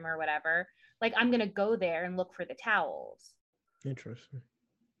bathroom or whatever, like I'm gonna go there and look for the towels. Interesting.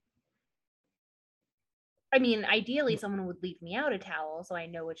 I mean, ideally, someone would leave me out a towel so I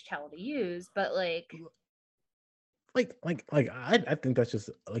know which towel to use. But I think that's just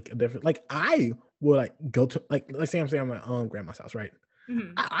like a different. Like I would like go to like let's say I'm staying at my grandma's house, right?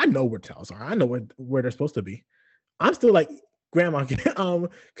 Mm-hmm. I know where towels are. I know where they're supposed to be. I'm still like, Grandma,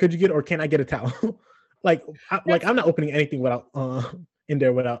 could you get or can I get a towel? I'm not opening anything without in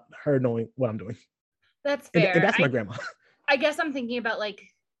there without her knowing what I'm doing. That's fair. And that's my grandma. I guess I'm thinking about like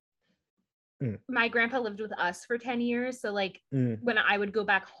my grandpa lived with us for 10 years. So like when I would go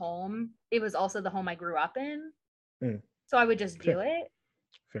back home, it was also the home I grew up in. So I would just do it.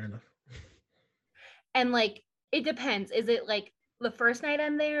 Fair enough. And like, it depends. Is it like the first night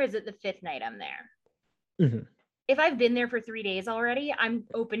I'm there? Is it the 5th night I'm there? Mm-hmm. If I've been there for 3 days already, I'm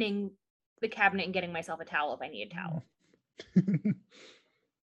opening the cabinet and getting myself a towel if I need a towel.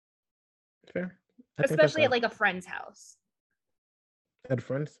 Fair. Especially at like a friend's house. At a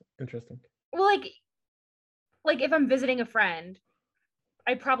friend's? Interesting. Well, like if I'm visiting a friend,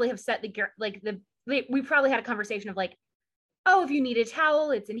 I probably have set we probably had a conversation of like, oh, if you need a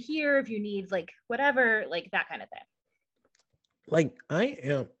towel, it's in here. If you need like whatever, like that kind of thing. Like I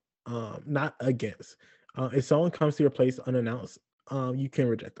am not against. If someone comes to your place unannounced, you can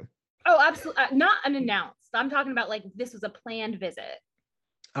reject them. Oh, absolutely. Not unannounced. I'm talking about like this was a planned visit.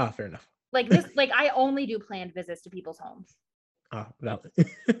 Ah, fair enough. Like this, like I only do planned visits to people's homes. Valid.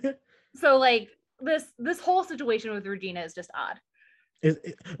 So like this whole situation with Regina is just odd.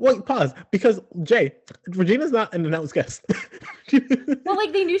 Wait, pause. Because Jay, Regina's not an announced guest. Well,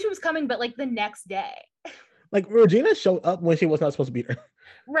 like they knew she was coming, but like the next day. Like Regina showed up when she was not supposed to be there.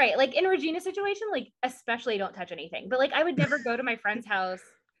 Right. Like in Regina's situation, like especially don't touch anything. But like I would never go to my friend's house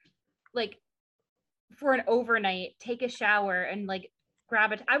like for an overnight, take a shower and like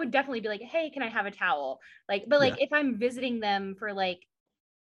grab it. I would definitely be like, hey, can I have a towel? Like, but like Yeah. if I'm visiting them for like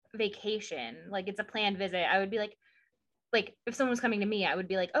vacation, like it's a planned visit, I would be like if someone was coming to me, I would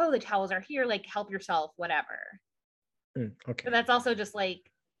be like, oh, the towels are here, like help yourself, whatever. Okay. But that's also just like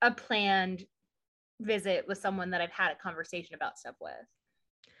a planned visit with someone that I've had a conversation about stuff with.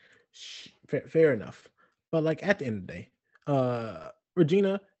 Fair enough. But like at the end of the day,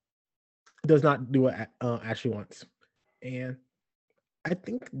 Regina does not do what Ashley wants, and I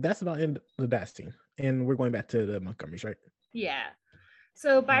think that's about end of that scene. And we're going back to the Montgomerys, right? Yeah.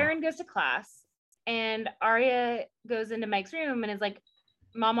 So Uh, Byron goes to class and Arya goes into Mike's room and is like,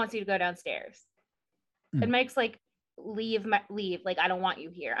 Mom wants you to go downstairs. And Mike's like, leave. Like, I don't want you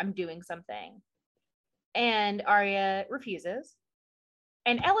here. I'm doing something. And Arya refuses.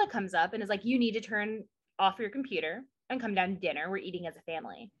 And Ella comes up and is like, you need to turn off your computer and come down to dinner. We're eating as a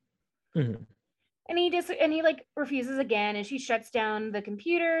family. mm-hmm. And he like refuses again. And she shuts down the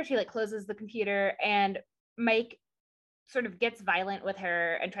computer. She like closes the computer. And Mike sort of gets violent with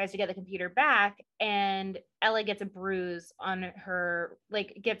her and tries to get the computer back, and Ella gets a bruise on her,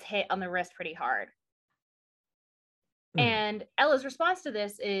 like gets hit on the wrist pretty hard. And Ella's response to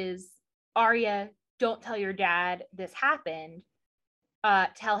this is, Arya, don't tell your dad this happened.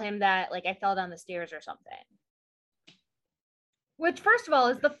 Tell him that like I fell down the stairs or something. Which, first of all,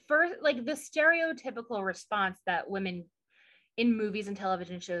 is the stereotypical response that women in movies and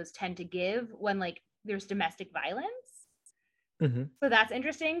television shows tend to give when like there's domestic violence. So that's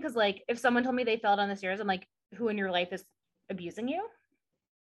interesting because like if someone told me they fell down the stairs, I'm like, who in your life is abusing you?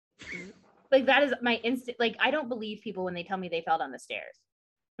 Like that is my instant. Like I don't believe people when they tell me they fell down the stairs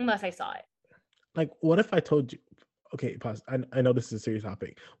unless I saw it. Like, what if I told you? Okay, pause. I know this is a serious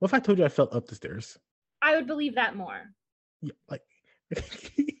topic. What if I told you I fell up the stairs? I would believe that more. Yeah, like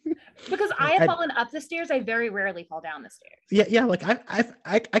because I have fallen up the stairs. I very rarely fall down the stairs. Yeah. Like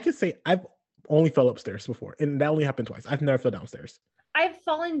I could say I've only fell upstairs before, and that only happened twice. I've never fell downstairs. I've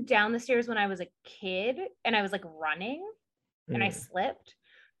fallen down the stairs when I was a kid and I was like running and I slipped.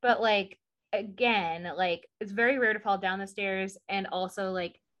 But like again, like it's very rare to fall down the stairs, and also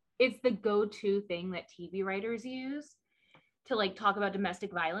like it's the go-to thing that TV writers use to like talk about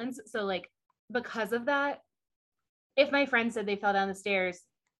domestic violence. So like because of that, if my friend said they fell down the stairs,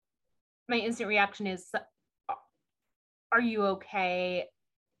 my instant reaction is, are you okay?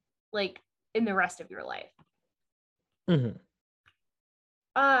 Like in the rest of your life. And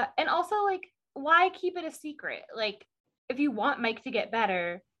also like, why keep it a secret? Like if you want Mike to get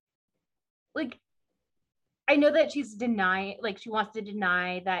better, like I know that she wants to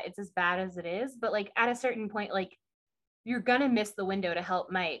deny that it's as bad as it is, but like at a certain point, like you're gonna miss the window to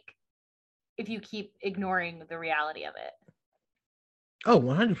help Mike if you keep ignoring the reality of it. Oh,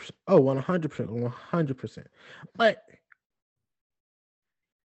 100%. Oh, 100%. 100%.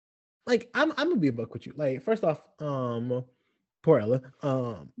 Like I'm gonna be a buck with you. Like, first off, poor Ella.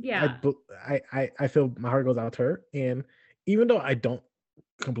 Yeah. I feel my heart goes out to her, and even though I don't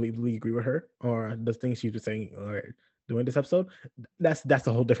completely agree with her or the things she was saying or doing this episode, that's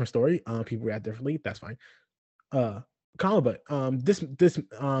a whole different story. People react differently. That's fine. Colin, but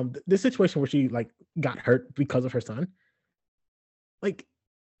this situation where she like got hurt because of her son, like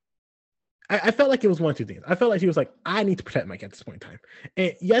I felt like it was one of two things. I felt like she was like, I need to protect Mike at this point in time.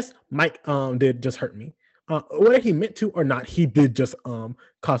 And yes, Mike did just hurt me. Whether he meant to or not, he did just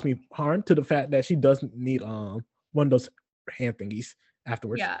cause me harm to the fact that she doesn't need one of those hand thingies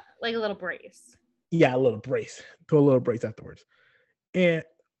afterwards. Yeah, like a little brace. Yeah, a little brace. To a little brace afterwards. And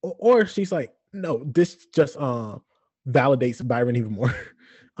or she's like, no, this just validates Byron even more.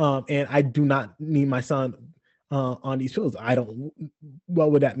 And I do not need my son on these pills. I don't.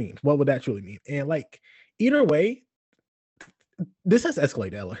 What would that mean? What would that truly mean? And like either way, this has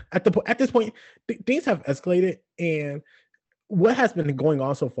escalated, Ella. At this point, things have escalated, and what has been going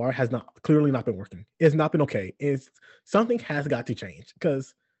on so far has clearly not been working. It's not been okay. It's something has got to change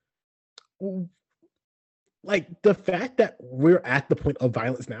because, like, the fact that we're at the point of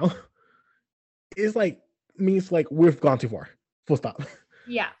violence now is like means like we've gone too far. Full stop.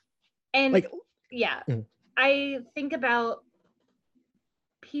 Yeah, and like yeah. I think about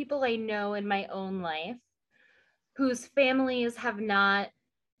people I know in my own life whose families have not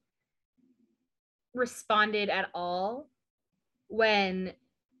responded at all when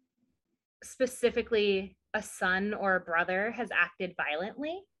specifically a son or a brother has acted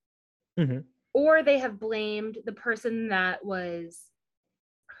violently, or they have blamed the person that was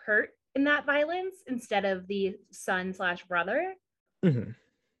hurt in that violence instead of the son slash brother.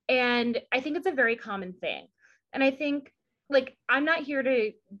 And I think it's a very common thing. And I think, like, I'm not here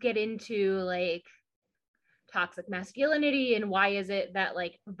to get into like toxic masculinity and why is it that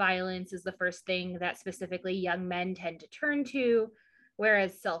like violence is the first thing that specifically young men tend to turn to,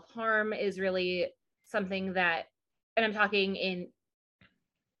 whereas self-harm is really something that, and I'm talking in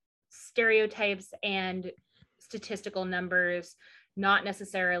stereotypes and statistical numbers, not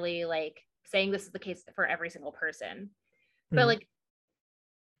necessarily like saying this is the case for every single person, but like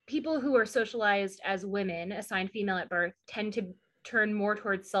people who are socialized as women assigned female at birth tend to turn more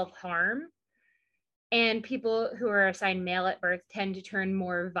towards self-harm, and people who are assigned male at birth tend to turn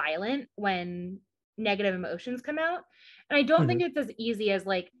more violent when negative emotions come out. And I don't think it's as easy as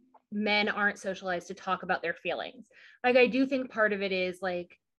like men aren't socialized to talk about their feelings. Like, I do think part of it is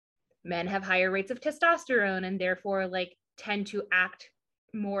like men have higher rates of testosterone and therefore like tend to act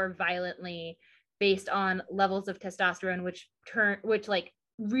more violently based on levels of testosterone, which like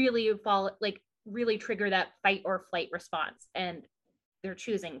really really trigger that fight or flight response, and they're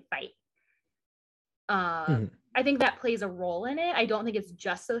choosing fight. I think that plays a role in it. I don't think it's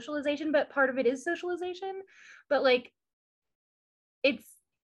just socialization, but part of it is socialization. But like, it's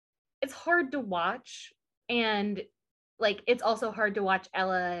hard to watch, and like it's also hard to watch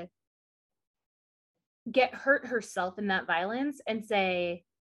Ella get hurt herself in that violence and say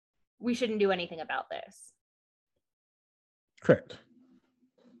we shouldn't do anything about this. Correct.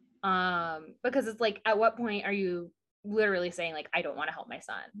 Because it's like, at what point are you literally saying like, I don't want to help my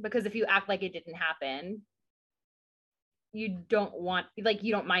son? Because if you act like it didn't happen, you don't mind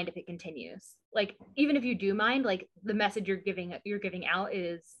if it continues. Like, even if you do mind, like the message you're giving out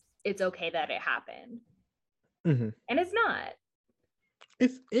is it's okay that it happened. And it's not.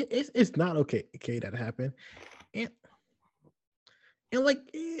 It's not okay that happened. And like,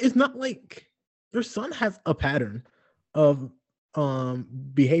 it's not like your son has a pattern of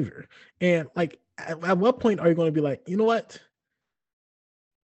behavior, and like at what point are you going to be like, you know what,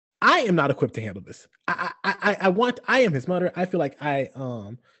 I am not equipped to handle this. I am his mother. I feel like I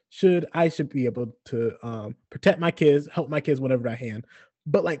should be able to protect my kids, help my kids whenever I can.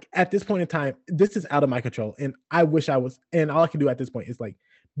 But like at this point in time, this is out of my control, and I wish I was. And all I can do at this point is like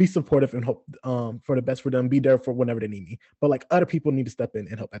be supportive and hope for the best for them, be there for whenever they need me. But like other people need to step in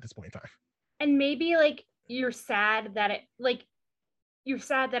and help at this point in time. And maybe like you're sad that it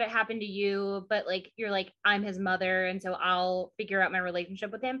happened to you, but like you're like, I'm his mother, and so I'll figure out my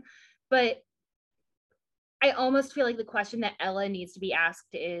relationship with him. But I almost feel like the question that Ella needs to be asked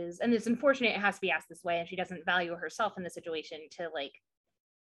is, and it's unfortunate it has to be asked this way, and she doesn't value herself in the situation to like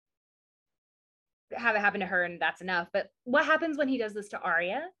have it happen to her and that's enough. But what happens when he does this to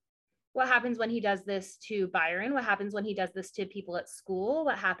Arya? What happens when he does this to Byron? What happens when he does this to people at school?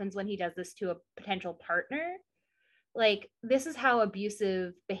 What happens when he does this to a potential partner? Like, this is how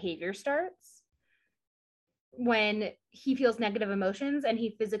abusive behavior starts, when he feels negative emotions and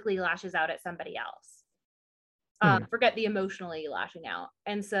he physically lashes out at somebody else. Forget the emotionally lashing out.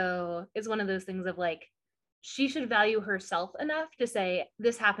 And so it's one of those things of like, she should value herself enough to say,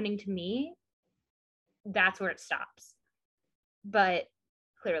 this happening to me, that's where it stops. But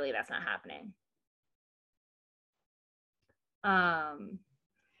clearly that's not happening.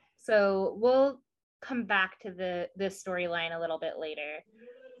 So we'll come back to this storyline a little bit later.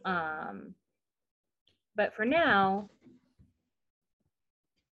 But for now,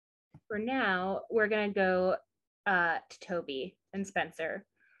 we're gonna go to Toby and Spencer,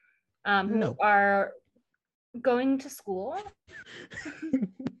 who are going to school.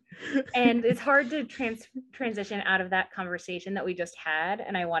 And it's hard to transition out of that conversation that we just had,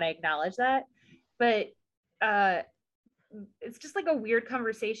 and I want to acknowledge that. But it's just like a weird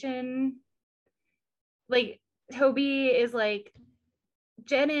conversation. Like, Toby is like,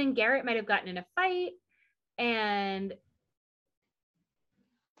 Jenna and Garrett might have gotten in a fight, and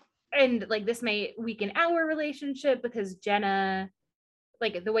like this may weaken our relationship because Jenna,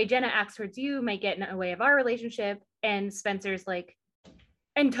 like the way Jenna acts towards you might get in the way of our relationship. And Spencer's like,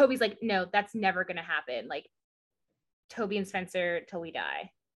 and Toby's like, no, that's never gonna happen. Like, Toby and Spencer till we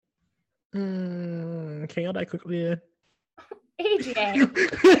die. Can y'all die quickly? AJ.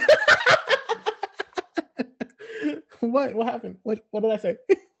 What happened? What did I say?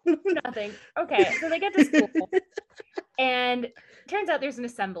 Nothing. Okay, so they get to school, and turns out there's an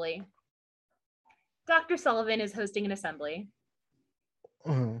assembly. Dr. Sullivan is hosting an assembly.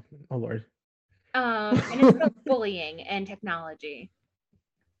 Oh Lord. And it's about bullying and technology.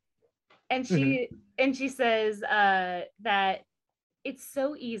 And Mhm. she says that it's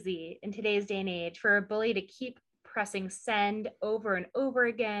so easy in today's day and age for a bully to keep pressing send over and over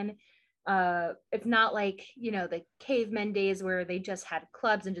again. It's not like, the cavemen days where they just had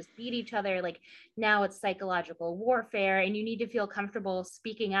clubs and just beat each other. Like now it's psychological warfare, and you need to feel comfortable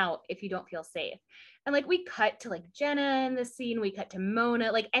speaking out if you don't feel safe. And like we cut to like Jenna in this scene, we cut to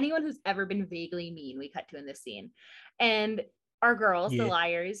Mona, like anyone who's ever been vaguely mean, we cut to in this scene. And our girls, the Yeah.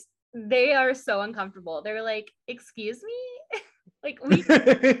 liars, they are so uncomfortable. They're like, excuse me? Like this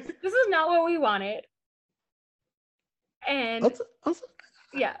is not what we wanted. And also,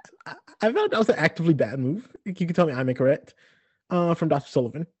 yeah. I felt that was an actively bad move. You can tell me I'm incorrect. From Dr.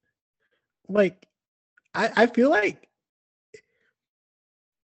 Sullivan. Like, I feel like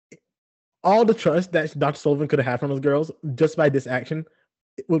all the trust that Dr. Sullivan could have had from those girls just by this action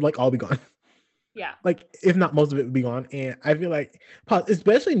would like all be gone. Yeah. Like, if not most of it would be gone. And I feel like,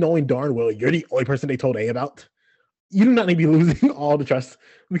 especially knowing darn well you're the only person they told A about, you do not need to be losing all the trust.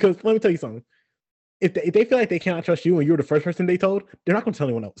 Because let me tell you something. If they feel like they cannot trust you and you're the first person they told, they're not going to tell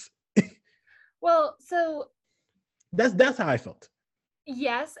anyone else. Well, so that's how I felt.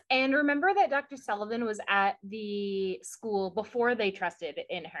 yes, and remember that Dr. Sullivan was at the school before they trusted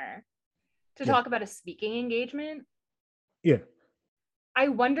in her to talk about a speaking engagement. Yeah. I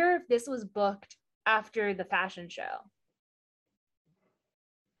wonder if this was booked after the fashion show.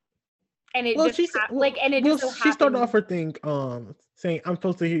 And it just she started off her thing saying I'm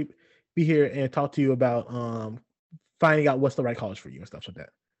supposed to be here and talk to you about finding out what's the right college for you and stuff like that.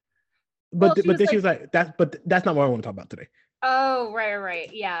 But then she was like, that's not what I want to talk about today. Oh, right.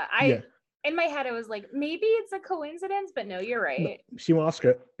 Yeah. In my head, I was like, maybe it's a coincidence, but no, you're right. No, she went off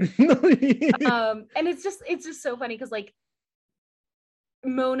script. And it's just so funny because like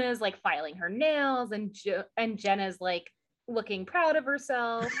Mona's like filing her nails and Jenna's like looking proud of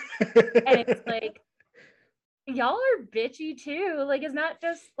herself. And it's like, y'all are bitchy too. Like, it's not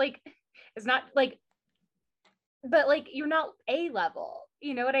like, but like, you're not A level.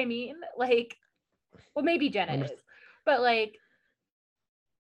 You know what I mean? Like, well, maybe Jenna is, but like,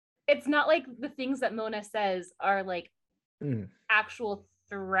 it's not like the things that Mona says are like actual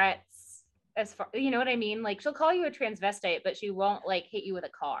threats as far, you know what I mean? Like, she'll call you a transvestite, but she won't like hit you with a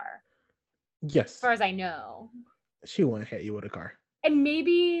car. Yes. As far as I know. She won't hit you with a car. And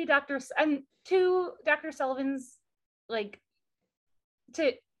maybe Dr. Sullivan's like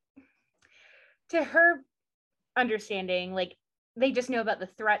to her understanding, like they just know about the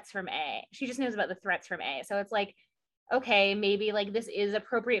threats from A. She just knows about the threats from A. So it's like, okay, maybe like this is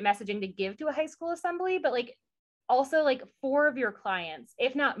appropriate messaging to give to a high school assembly, but like also like 4 of your clients,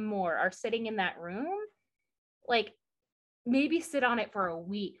 if not more, are sitting in that room. Like maybe sit on it for a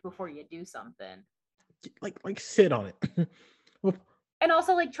week before you do something. Like sit on it. And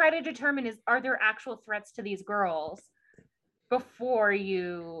also like try to determine are there actual threats to these girls before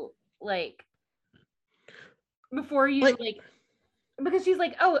you because she's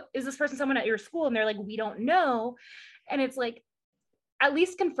like, oh, is this person someone at your school? And they're like, we don't know. And it's like, at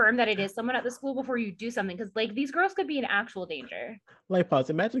least confirm that it is someone at the school before you do something, because like these girls could be in actual danger. Like, pause.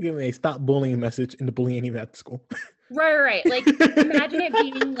 Imagine giving a stop bullying message and the bullying even at the school. Right. Like imagine it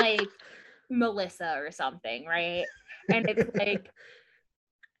being like Melissa or something, right? And it's like,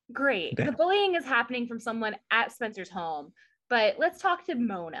 great. The bullying is happening from someone at Spencer's home, but let's talk to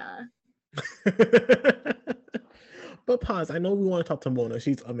Mona. But pause. I know we want to talk to Mona.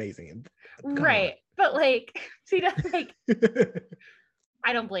 She's amazing. Right. But like she does like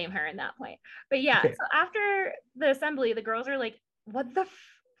I don't blame her in that point. But yeah, okay. So after the assembly, the girls are like, what the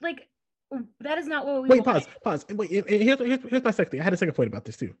like that is not what we want. Pause. Wait, here's my second thing. I had a second point about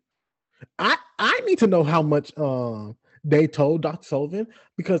this too. I need to know how much they told Dr. Sullivan,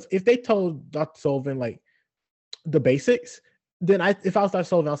 because if they told Dr. Sullivan like the basics, then if I was Dr.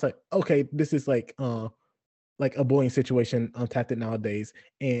 Sullivan, I was like, okay, this is like a bullying situation tactic nowadays,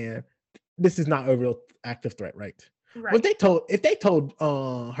 and this is not a real active threat, right? Right. If they told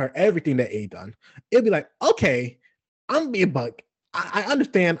her everything that A done, it'd be like, okay, I'm being bugged. I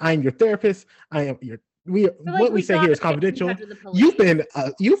understand. I'm your therapist. I am your. What we say here is confidential. You've been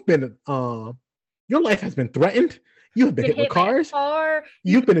your life has been threatened. You have been hit with cars.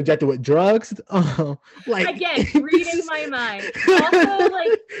 You've been injected with drugs. Like again, reading my mind. Also,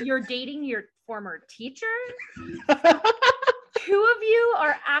 like you're dating your former teacher. 2 of you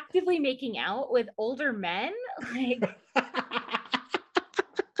are actively making out with older men. Like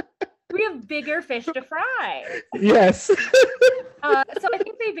we have bigger fish to fry. Yes. So I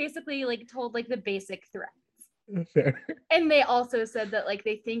think they basically like told like the basic threats. Fair. And they also said that like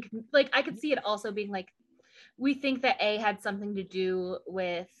they think like I could see it also being like we think that A had something to do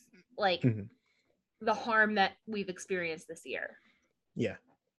with like the harm that we've experienced this year. Yeah.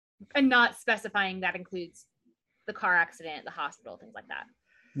 And not specifying that includes the car accident, the hospital, things like that.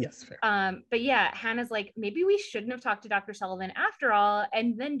 Yes, fair. But yeah, Hannah's like, maybe we shouldn't have talked to Dr. Sullivan after all.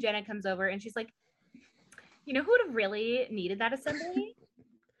 And then Jenna comes over and she's like, you know who would have really needed that assembly?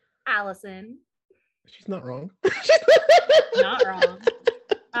 Allison. She's not wrong. Not wrong.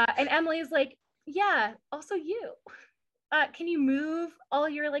 And Emily's like, yeah, also you. Can you move all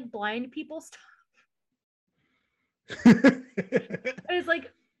your like blind people stuff? And it's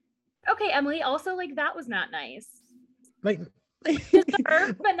like, okay, Emily, also like that was not nice. Like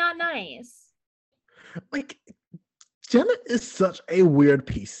Deserved, but not nice. Like Jenna is such a weird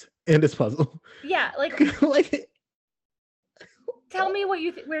piece in this puzzle. Yeah, like like tell me what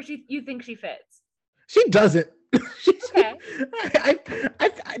you where you think she fits. She doesn't. Okay.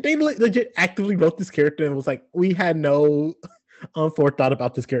 They legit actively wrote this character and was like, we had no forethought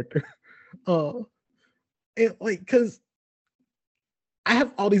about this character. And like, because I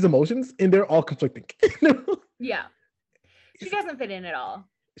have all these emotions and they're all conflicting. Yeah. She doesn't fit in at all.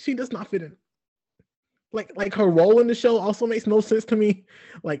 She does not fit in. Like her role in the show also makes no sense to me.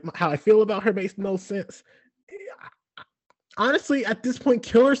 Like how I feel about her makes no sense. Honestly, at this point,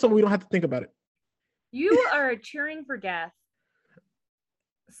 kill her so we don't have to think about it. You are cheering for death.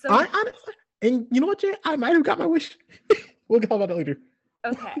 So honestly, and you know what, Jay? I might have got my wish. We'll talk about that later.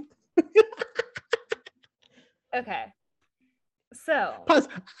 Okay. Okay. So Pause.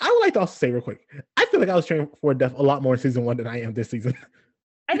 I would like to also say real quick. I feel like I was cheering for death a lot more in season 1 than I am this season.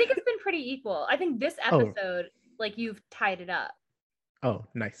 I think it's been pretty equal. I think this episode, like you've tied it up. Oh,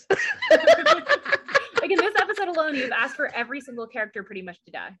 nice. Like in this episode alone, you've asked for every single character pretty much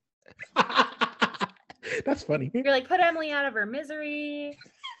to die. That's funny. You're like, put Emily out of her misery.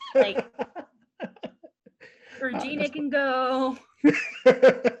 Like, Regina can go.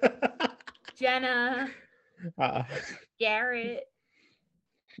 Jenna. Garrett.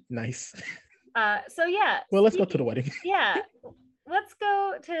 Nice. So yeah. Well, let's go to the wedding. Yeah. Let's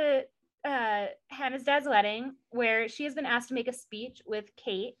go to Hannah's dad's wedding, where she has been asked to make a speech with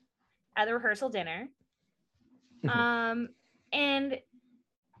Kate at the rehearsal dinner. And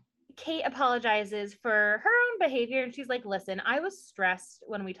Kate apologizes for her own behavior, and she's like, listen, I was stressed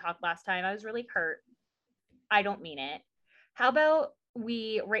when we talked last time. I was really hurt. I don't mean it. How about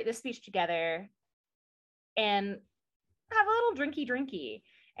we write this speech together and have a little drinky?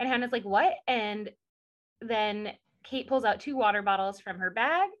 And Hannah's like, what? And then Kate pulls out 2 water bottles from her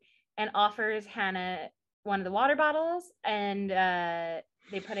bag and offers Hannah one of the water bottles, and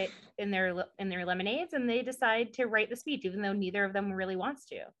they put it in their lemonades, and they decide to write the speech, even though neither of them really wants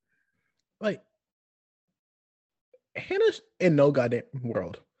to. Like, Hannah in no goddamn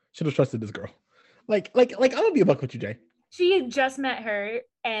world should have trusted this girl. Like I'm gonna be a buck with you, Jay. She had just met her,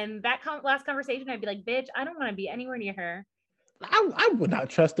 and that last conversation, I'd be like, bitch, I don't want to be anywhere near her. I would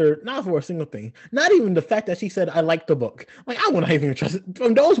not trust her, not for a single thing. Not even the fact that she said, I like the book. Like, I would not even trust it.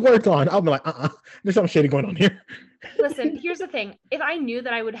 From those words on, I'll be like, there's something shady going on here. Listen, here's the thing. If I knew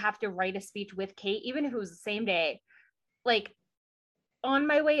that I would have to write a speech with Kate, even if it was the same day, like, on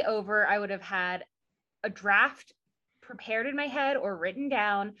my way over, I would have had a draft prepared in my head or written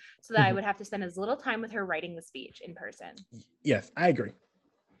down so that I would have to spend as little time with her writing the speech in person. Yes, I agree.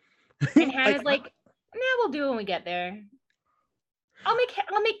 And Hannah's like, nah, we'll do it when we get there. I'll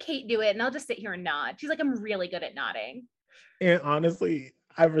make Kate do it, and I'll just sit here and nod. She's like, I'm really good at nodding. And honestly,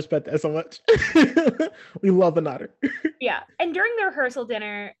 I respect that so much. We love a nodder. Yeah. And during the rehearsal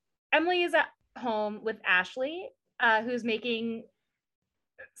dinner, Emily is at home with Ashley, who's making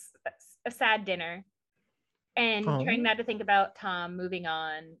a sad dinner and trying not to think about Tom moving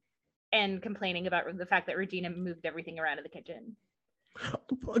on and complaining about the fact that Regina moved everything around in the kitchen.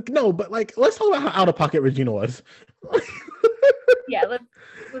 No, but like, let's talk about how out of pocket Regina was. Yeah, let's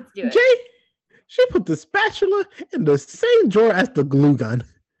do it. Jay, she put the spatula in the same drawer as the glue gun.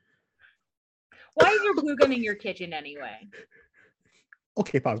 Why is your glue gun in your kitchen anyway?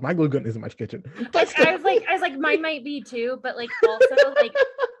 Okay, pause. My glue gun is in my kitchen. But I was like, mine might be too, but like also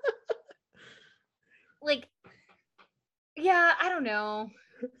like, yeah, I don't know.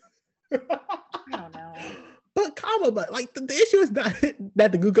 But like the issue is not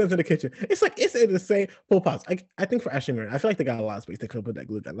that the glue gun's in the kitchen. It's like it's in the same full pause. I think for Ashley Mirren, I feel like they got a lot of space. They could put that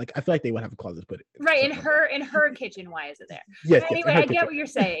glue gun. Like I feel like they would have a closet to put it. Right in her kitchen. Why is it there? Yes. Anyway, I get what you're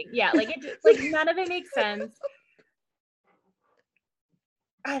saying. Yeah, like it like none of it makes sense.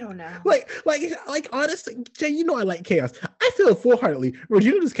 I don't know. Like honestly, Jay, you know I like chaos. I feel full-heartedly.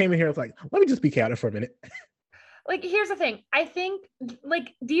 Regina just came in here and was like, let me just be chaotic for a minute. Like, here's the thing. I think,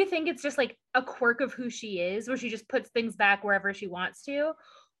 like, do you think it's just like a quirk of who she is, where she just puts things back wherever she wants to?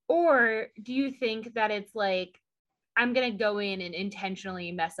 Or do you think that it's like, I'm going to go in and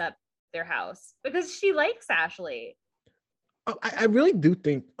intentionally mess up their house? Because she likes Ashley. I really do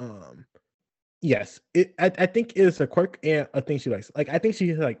think, yes, I think it is a quirk and a thing she likes. Like, I think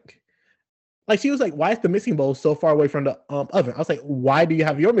she's like she was like, why is the missing bowl so far away from the oven? I was like, why do you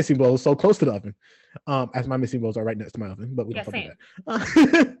have your missing bowl so close to the oven? As my missing bowls are right next to my oven, but we don't talk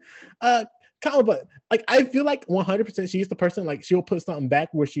about that. But like, I feel like 100% she's the person, like, she'll put something back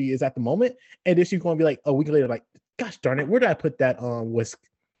where she is at the moment, and then she's going to be like a week later, like, gosh darn it, where did I put that whisk?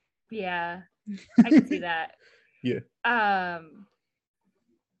 Yeah, I can see that. Yeah.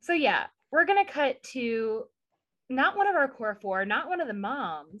 So yeah, we're gonna cut to not one of our core four, not one of the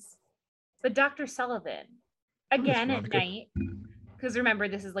moms, but Dr. Sullivan again at night. Because remember,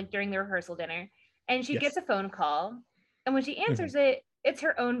 this is like during the rehearsal dinner, and she gets a phone call, and when she answers it, it's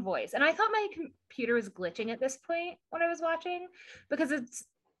her own voice. And I thought my computer was glitching at this point when I was watching, because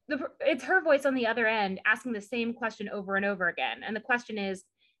it's her voice on the other end asking the same question over and over again. And the question is,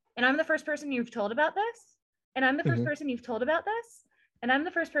 and I'm the first person you've told about this, and I'm the first person you've told about this, and I'm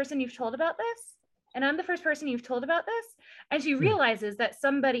the first person you've told about this, and I'm the first person you've told about this. And she realizes that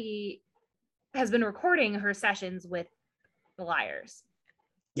somebody has been recording her sessions with the liars.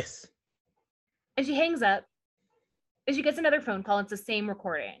 Yes. And she hangs up, and she gets another phone call. It's the same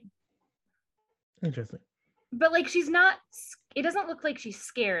recording. Interesting. But like, she's not, it doesn't look like she's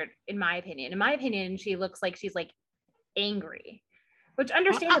scared, in my opinion. In my opinion, she looks like she's like angry, which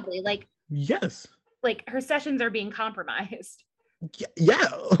understandably, like, yes, like her sessions are being compromised. Yeah.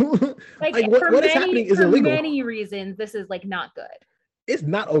 Like what is happening is illegal. For many reasons, this is like not good. It's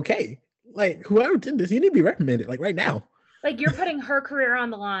not okay. Like, whoever did this, you need to be reprimanded, like, right now. Like, you're putting her career on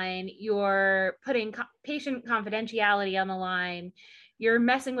the line. You're putting patient confidentiality on the line. You're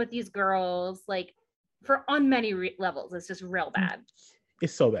messing with these girls, like, on many levels. It's just real bad.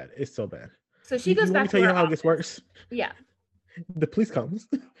 It's so bad. It's so bad. So she goes back to her office. How this works? Yeah. The police comes.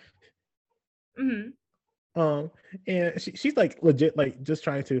 And she's like legit, like, just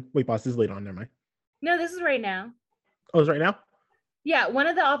trying to wait. Boss, this is later on. Never mind. No, this is right now. Oh, it's right now. Yeah, one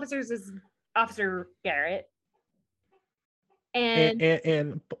of the officers is Officer Garrett, and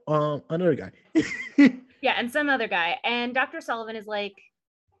another guy. Yeah, and some other guy. And Dr. Sullivan is like,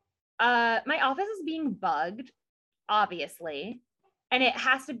 my office is being bugged, obviously, and it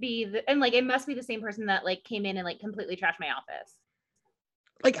has to be it must be the same person that like came in and like completely trashed my office.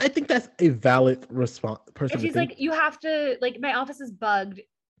 Like, I think that's a valid response. And she's like, you have to, like, my office is bugged.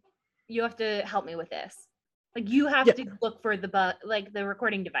 You have to help me with this. Like, you have to look for the bug, like the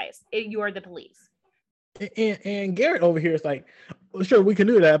recording device. You're the police. And Garrett over here is like, well, sure, we can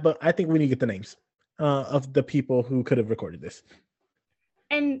do that, but I think we need to get the names of the people who could have recorded this.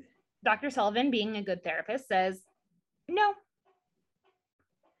 And Dr. Sullivan, being a good therapist, says, no.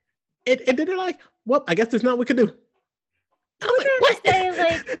 And then they're like, well, I guess there's nothing we can do. I was like, what? I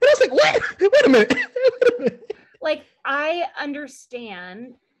was like, what? Wait a minute. Like, I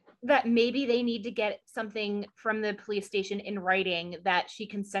understand that maybe they need to get something from the police station in writing that she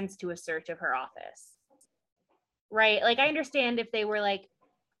consents to a search of her office. Right? Like, I understand if they were like,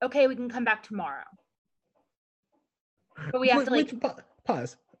 okay, we can come back tomorrow. But we have to like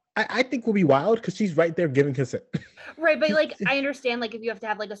pause. I think will be wild because she's right there giving consent. Right, but like, I understand like if you have to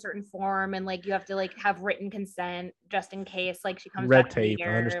have like a certain form and like you have to like have written consent just in case like she comes red back tape,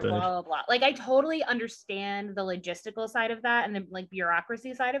 later, blah blah blah. Like, I totally understand the logistical side of that and the like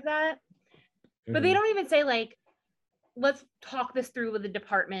bureaucracy side of that. But they don't even say like, let's talk this through with the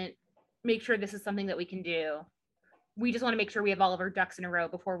department, make sure this is something that we can do. We just want to make sure we have all of our ducks in a row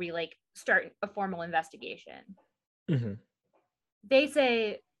before we like start a formal investigation. They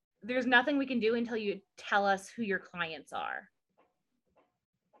say there's nothing we can do until you tell us who your clients are.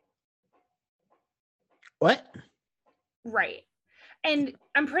 What? Right. And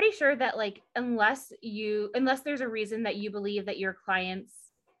I'm pretty sure that like, unless there's a reason that you believe that your clients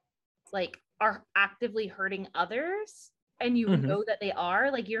like are actively hurting others and you know that they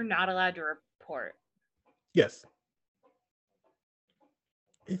are, like, you're not allowed to report. Yes.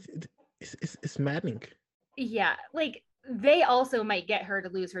 It's maddening. Yeah. Like, they also might get her to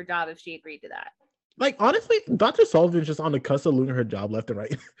lose her job if she agreed to that. Like, honestly, Dr. Sullivan's just on the cusp of losing her job left and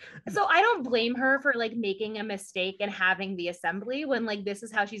right. So I don't blame her for like making a mistake and having the assembly when like this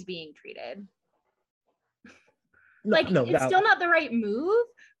is how she's being treated. It's still not the right move,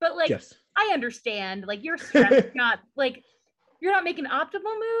 but like, yes. I understand, like, you're stressed, not like you're not making optimal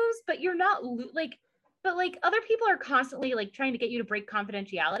moves, but you're not like, but like other people are constantly like trying to get you to break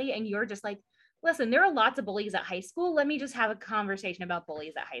confidentiality and you're just like, Listen, there are lots of bullies at high school. Let me just have a conversation about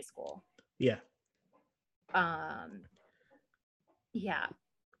bullies at high school. Yeah. Yeah.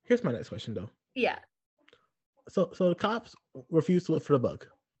 Here's my next question, though. Yeah. So the cops refuse to look for the bug.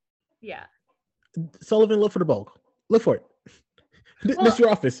 Yeah. Sullivan, look for the bug. Look for it. Well, This is your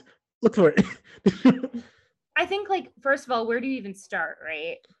office. Look for it. I think, like, first of all, where do you even start,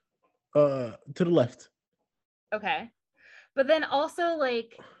 right? To the left. Okay. But then also,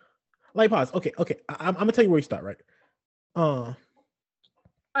 like Pause. Okay. I'm gonna tell you where you start, right?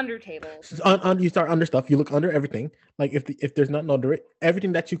 Under tables. You start under stuff. You look under everything. Like if there's nothing under it,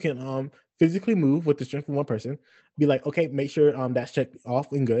 everything that you can physically move with the strength of one person. Be like, okay, make sure that's checked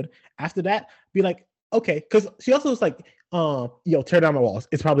off and good. After that, be like, okay, because she also was like, tear down my walls.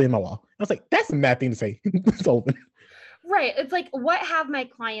 It's probably in my wall. I was like, that's a mad thing to say, Sullivan. Right. It's like, what have my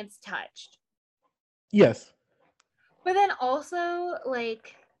clients touched? Yes. But then also,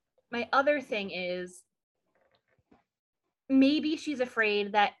 like, my other thing is, maybe she's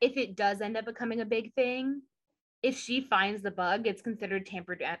afraid that if it does end up becoming a big thing, if she finds the bug, it's considered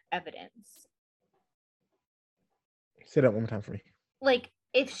tampered evidence. Say that one more time for me. Like,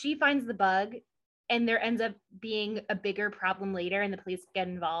 if she finds the bug and there ends up being a bigger problem later and the police get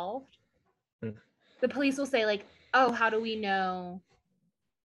involved, the police will say, like, oh, how do we know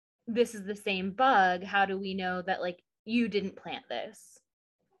this is the same bug? How do we know that, like, you didn't plant this?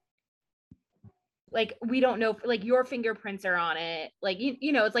 Like, we don't know, like, your fingerprints are on it. Like,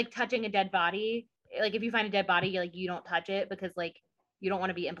 you know, it's like touching a dead body. Like, if you find a dead body, like, you don't touch it because, like, you don't want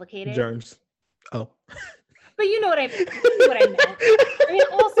to be implicated. Germs. Oh. But you know what I meant. I mean,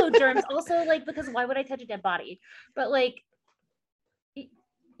 also germs, also, like, because why would I touch a dead body? But, like,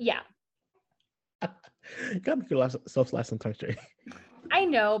 yeah. Gotta make yourself laugh sometimes, Jay. I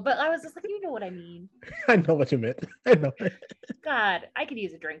know, but I was just like, you know what I mean. I know what you meant. I know. God, I could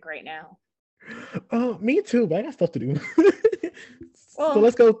use a drink right now. Me too, but I got stuff to do. Well, so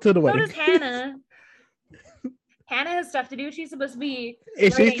let's go to the wedding. So does Hannah. Hannah has stuff to do. She's supposed to be.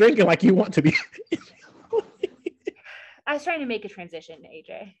 And she's drinking like you want to be. I was trying to make a transition,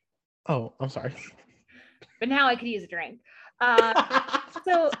 AJ. Oh, I'm sorry. But now I could use a drink.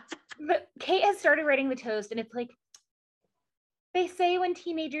 So Kate has started writing the toast, and it's like, they say when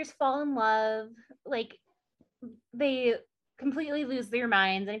teenagers fall in love, like, they completely lose their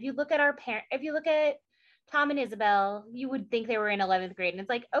minds. And if you look at Tom and Isabel, you would think they were in 11th grade. And it's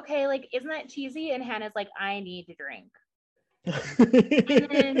like, okay, like, isn't that cheesy? And Hannah's like, I need to drink.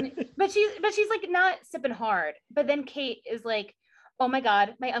 But she's like not sipping hard. But then Kate is like, oh my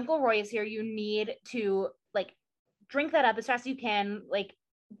God, my Uncle Roy is here. You need to, like, drink that up as fast as you can. Like,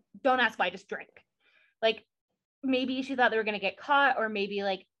 don't ask why, just drink. Like, maybe she thought they were going to get caught, or maybe,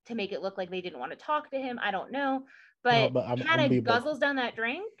 like, to make it look like they didn't want to talk to him. I don't know. But Hannah guzzles down that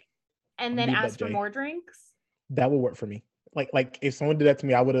drink and then asks for more drinks. That would work for me. Like if someone did that to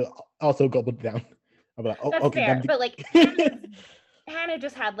me, I would have also gobbled it down. I'd be like, oh, that's okay. Fair. But, like, Hannah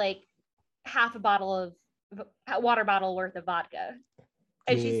just had, like, half a water bottle worth of vodka.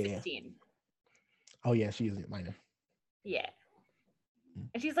 And she's 16. Oh, yeah, she is minor. Yeah.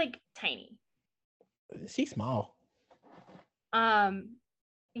 And she's, like, tiny. She's small.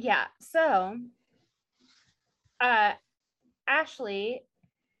 Yeah. So, Ashley,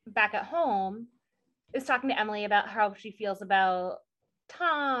 back at home, is talking to Emily about how she feels about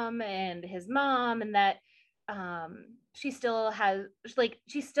Tom and his mom, and that she still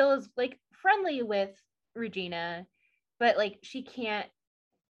is, like, friendly with Regina, but, like, she can't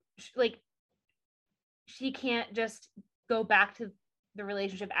just go back to the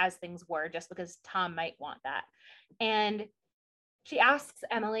relationship as things were just because Tom might want that. And she asks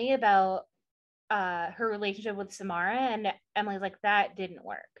Emily about her relationship with Samara, and Emily's like, that didn't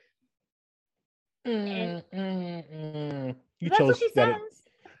work. You that's chose what she says.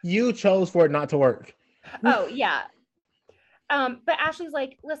 You chose for it not to work. Oh, yeah. But Ashley's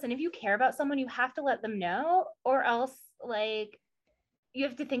like, listen, if you care about someone, you have to let them know, or else, like, you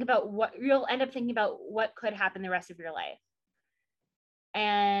have to think about you'll end up thinking about what could happen the rest of your life.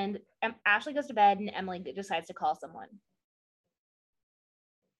 And Ashley goes to bed, and Emily decides to call someone.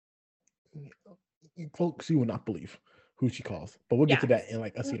 Folks, you will not believe who she calls, but we'll get to that in,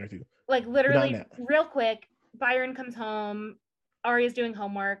 like, a scene or two. Like, literally, real quick, Byron comes home, Aria's doing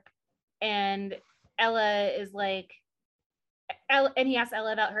homework, and Ella is like, and he asks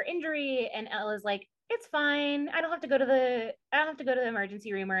Ella about her injury, and Ella's like, it's fine. I don't have to go to the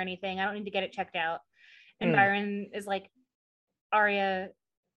emergency room or anything. I don't need to get it checked out. And Byron is like, Aria,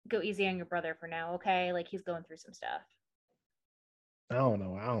 go easy on your brother for now, okay? Like, he's going through some stuff. I don't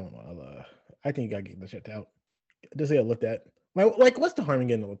know. I think you gotta get this checked out. Just get it looked at. Like, what's the harm in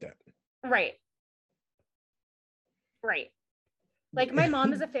getting it looked at? Right. Right. Like my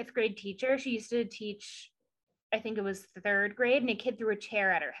mom is a 5th grade teacher. She used to teach, I think it was 3rd grade, and a kid threw a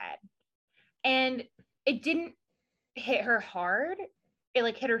chair at her head. And it didn't hit her hard. It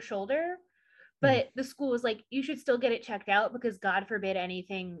like hit her shoulder. But the school was like, you should still get it checked out because God forbid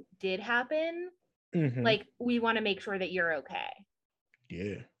anything did happen. Like, we want to make sure that you're okay.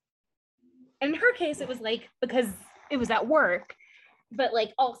 Yeah. And in her case, it was like, because it was at work, but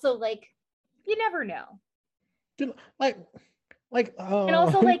like also like, you never know. Like, and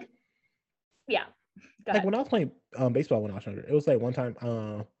also like, yeah. Like when I was playing baseball when I was younger, it was like one time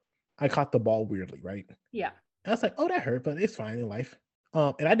I caught the ball weirdly, right? Yeah. And I was like, oh, that hurt, but it's fine in life.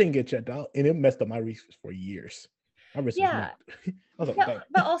 And I didn't get checked out, and it messed up my wrist for years. My wrist was not. I was like, yeah,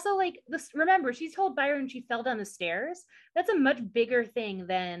 but also like this. Remember, she told Byron she fell down the stairs. That's a much bigger thing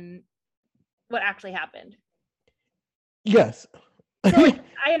than what actually happened. Yes. So like,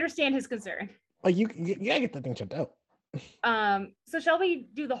 I understand his concern. Like you gotta get that thing checked out. So shall we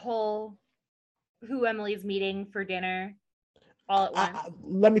do the whole who Emily's meeting for dinner all at once?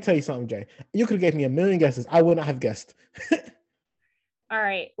 Let me tell you something, Jay. You could have gave me a million guesses. I would not have guessed. All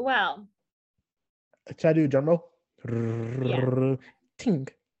right. Well, should I do a drum roll? Yeah. Ting.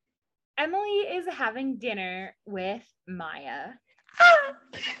 Emily is having dinner with Maya. Oh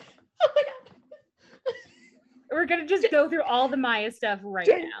my God. We're gonna just go through all the Maya stuff right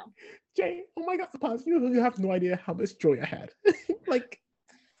now. Jay, oh my God, pause. You have no idea how much joy I had. Like,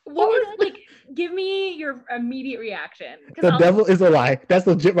 what was like? Give me your immediate reaction. The devil is a lie. That's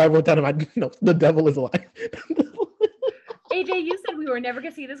legit. Right, I wrote down in my notes. The devil is a lie. AJ, you said we were never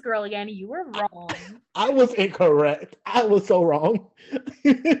gonna see this girl again. You were wrong. I was incorrect. I was so wrong.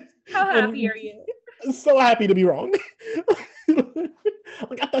 How happy are you? So happy to be wrong.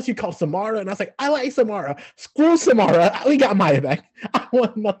 Like I thought you called Samara, and I was like, I like Samara. Screw Samara. We got Maya back. I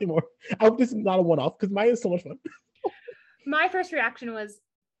want nothing more. I hope this is not a one-off because Maya is so much fun. My first reaction was,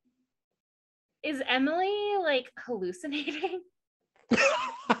 is Emily like hallucinating?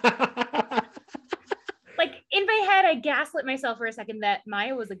 Like in my head, I gaslit myself for a second that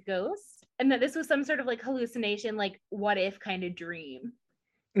Maya was a ghost and that this was some sort of like hallucination, like what if kind of dream.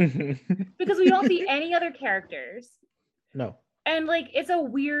 Because we don't see any other characters. No. And like it's a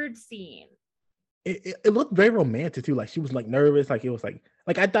weird scene. It looked very romantic too. Like she was like nervous. Like it was like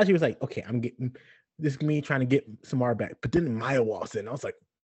I thought she was like, okay, I'm getting this is me trying to get Samara back. But then Maya walks in. I was like,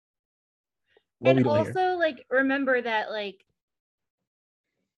 what and also like remember that like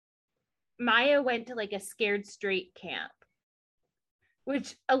Maya went to like a scared straight camp,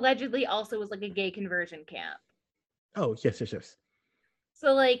 which allegedly also was like a gay conversion camp. Oh, yes.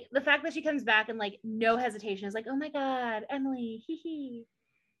 So like the fact that she comes back and like no hesitation is like, oh my God, Emily, hee hee.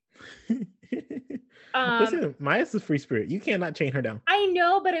 Listen, Maya's a free spirit. You cannot chain her down. I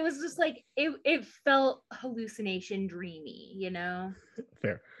know, but it was just like it felt hallucination dreamy, you know?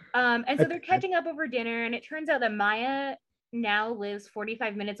 Fair. And so they're catching up over dinner, and it turns out that Maya now lives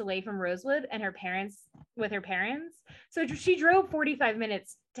 45 minutes away from Rosewood and with her parents. So she drove 45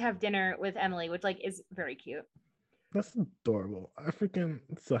 minutes to have dinner with Emily, which like is very cute. That's adorable. I freaking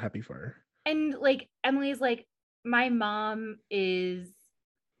so happy for her. And like Emily's like, my mom is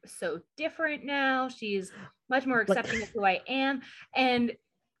so different now. She's much more accepting of who I am. And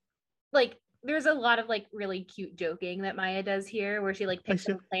like there's a lot of like really cute joking that Maya does here where she like picks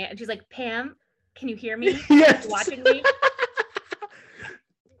up a plant and she's like, Pam, can you hear me? Yes. Watching me?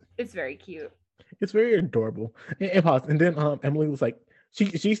 It's very cute. It's very adorable. And then Emily was like,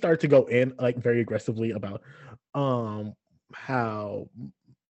 she started to go in like very aggressively about how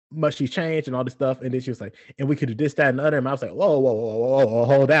much she changed and all this stuff, and then she was like, and we could do this, that, and the other. And I was like, whoa,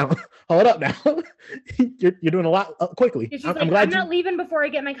 hold up now. you're doing a lot quickly. She's I'm glad I'm not leaving before I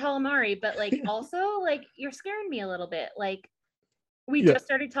get my calamari, but like also like you're scaring me a little bit. Like we just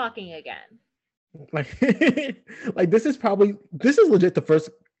started talking again. Like this is legit the first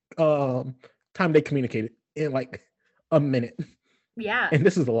time they communicated in like a minute. Yeah. And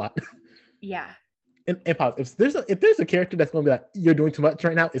this is a lot. Yeah. And pause. If there's a character that's gonna be like, you're doing too much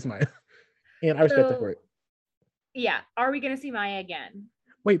right now, it's Maya. And I respect her for it. Yeah. Are we gonna see Maya again?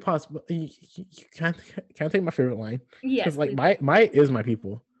 Wait, pause. Can I take my favorite line? Yes. Because like Maya is my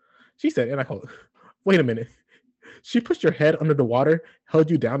people. She said, and I quote, wait a minute. She pushed your head under the water, held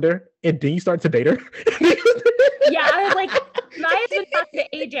you down there, and then you start to date her. Yeah, I was like, Maya's been talking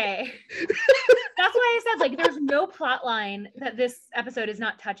to AJ. That's why I said like there's no plot line that this episode is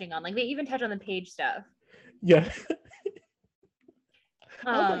not touching on. Like they even touch on the Paige stuff. Yeah.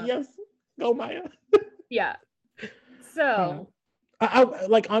 I was like, yes, go Maya. Yeah. So I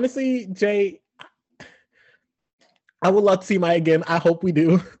like honestly, Jay, I would love to see Maya again. I hope we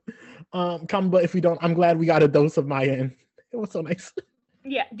do. Comment, but if we don't, I'm glad we got a dose of Maya, and it was so nice.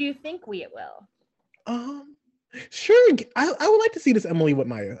 Yeah. Do you think we will? Sure. I would like to see this Emily with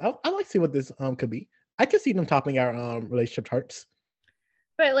Maya. I like to see what this could be. I could see them topping our relationship charts.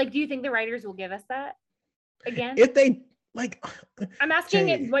 But like, do you think the writers will give us that again? If they like, I'm asking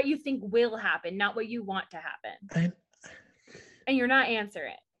Jay, it what you think will happen, not what you want to happen. And you're not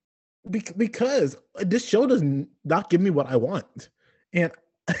answering. Because this show does not give me what I want, and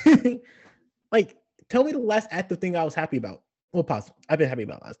like, tell me the last active thing I was happy about. Well, pause. I've been happy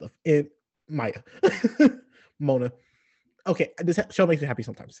about a lot of stuff. And Maya, Mona. Okay, this show makes me happy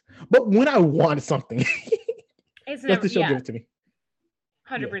sometimes, but when I want something, It's let never the show give it to me.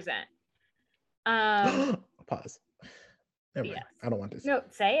 100%. Pause. Never mind. Yes. I don't want this. No,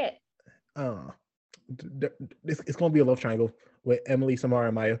 say it. It's gonna be a love triangle with Emily, Samara,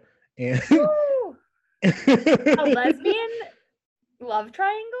 and Maya, and a lesbian love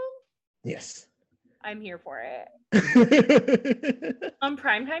triangle. Yes, I'm here for it. On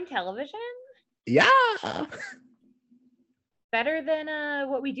primetime television. Yeah. Better than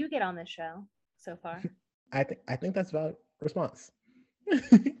what we do get on this show so far. I think that's a valid response.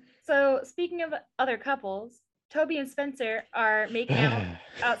 So speaking of other couples, Toby and Spencer are making out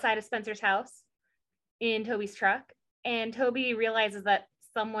outside of Spencer's house in Toby's truck, and Toby realizes that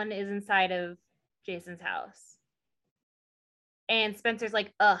someone is inside of Jason's house. And Spencer's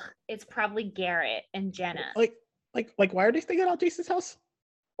like, ugh, it's probably Garrett and Jenna. Like, why are they staying at Jason's house?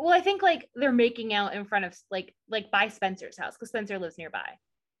 Well, I think like they're making out in front of like by Spencer's house because Spencer lives nearby.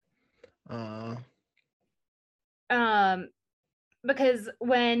 Because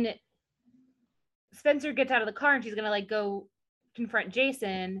when Spencer gets out of the car and she's gonna like go confront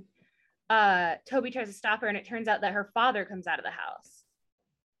Jason, Toby tries to stop her, and it turns out that her father comes out of the house.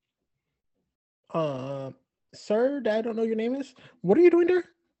 Sir, I don't know your name is. What are you doing there?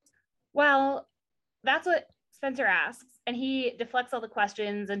 Well, that's what Spencer asks, and he deflects all the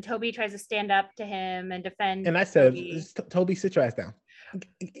questions, and Toby tries to stand up to him and defend. And I said, Toby, sit your ass down.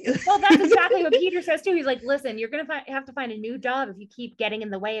 Well, that's exactly what Peter says too. He's like, listen, you're gonna have to find a new job if you keep getting in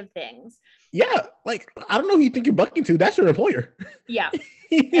the way of things. Yeah, like, I don't know who you think you're bucking to. That's your employer. Yeah.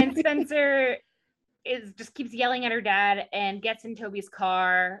 And Spencer just keeps yelling at her dad and gets in Toby's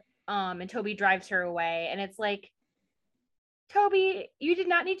car, and Toby drives her away. And it's like, Toby, you did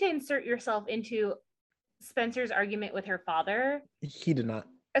not need to insert yourself into Spencer's argument with her father. He did not.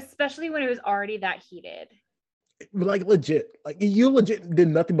 Especially when it was already that heated. Like, legit. Like, you legit did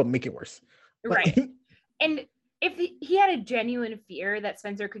nothing but make it worse. Right. And if he had a genuine fear that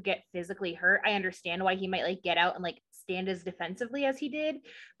Spencer could get physically hurt, I understand why he might like get out and like stand as defensively as he did.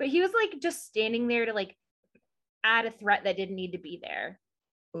 But he was like just standing there to like add a threat that didn't need to be there.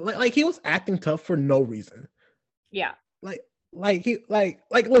 Like he was acting tough for no reason. Yeah. Like he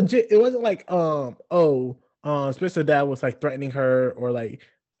legit. It wasn't like Spencer's dad was like threatening her or like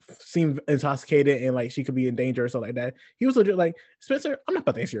seemed intoxicated and like she could be in danger or something like that. He was legit like, Spencer, I'm not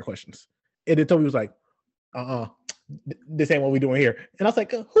about to answer your questions. And then Toby was like, this ain't what we're doing here. And I was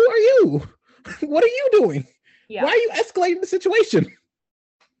like, who are you? What are you doing? Yeah. Why are you escalating the situation?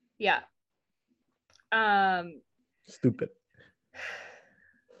 Yeah. Stupid.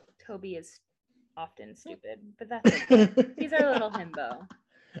 Toby is often stupid, but that's okay. He's our little himbo.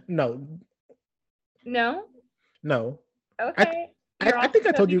 No. Okay. I think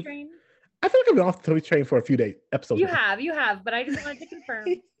I told you. Train? I feel like I've been off the Toby train for a few episodes. You have, but I just wanted to confirm.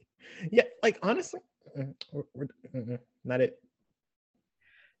 Yeah, like honestly, not it.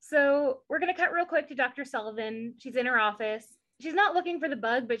 So we're gonna cut real quick to Dr. Sullivan. She's in her office. She's not looking for the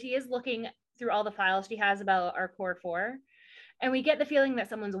bug, but she is looking through all the files she has about our core 4. And we get the feeling that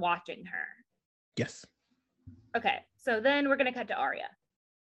someone's watching her. Yes. Okay, so then we're gonna cut to Arya.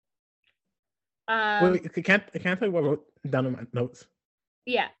 Wait, can't I tell you what I wrote down in my notes?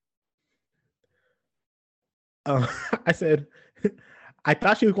 Yeah. I said, I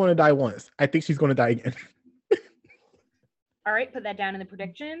thought she was going to die once. I think she's going to die again. All right, put that down in the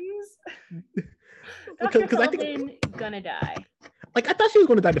predictions. Because Dr. I Sullivan think gonna die. Like, I thought she was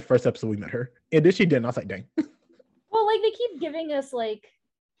going to die the first episode we met her, and then she didn't. I was like, dang. Well, like they keep giving us like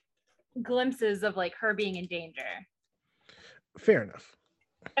glimpses of like her being in danger. Fair enough.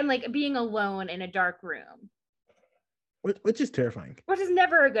 And like being alone in a dark room. Which is terrifying. Which is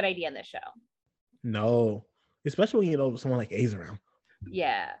never a good idea in this show. No. Especially when, someone like A's around.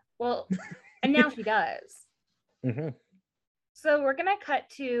 Yeah. Well, and now she does. Mm-hmm. So we're going to cut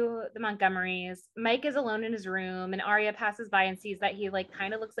to the Montgomerys. Mike is alone in his room, and Arya passes by and sees that he like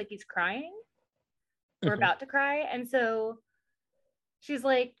kind of looks like he's crying or about to cry. And so she's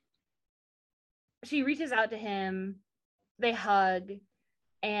like, she reaches out to him. They hug.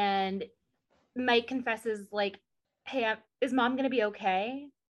 and Mike confesses like, hey, is mom going to be okay?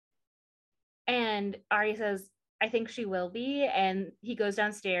 And Ari says, I think she will be. And he goes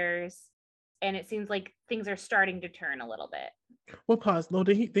downstairs and it seems like things are starting to turn a little bit. Well, pause. No,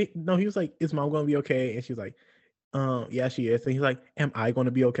 no, he was like, is mom going to be okay? And she's like, yeah, she is. And he's like, am I going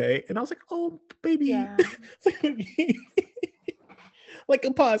to be okay? And I was like, oh, baby. Yeah. Like,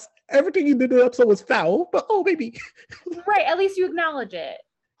 a pause. Everything you did in the episode was foul, but oh, baby. Right. At least you acknowledge it.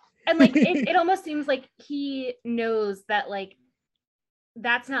 And like, it almost seems like he knows that like,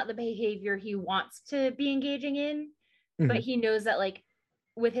 that's not the behavior he wants to be engaging in, but he knows that like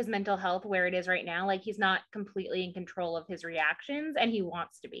with his mental health where it is right now, like he's not completely in control of his reactions, and he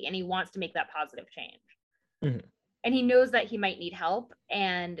wants to be, and he wants to make that positive change. And he knows that he might need help,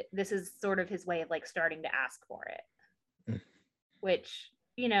 and this is sort of his way of like starting to ask for it, which,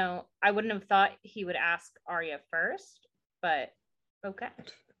 you know, I wouldn't have thought he would ask Arya first, but okay.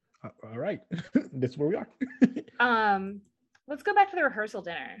 All right. This is where we are. Let's go back to the rehearsal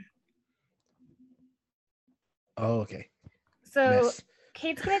dinner. Oh, okay. So Mess.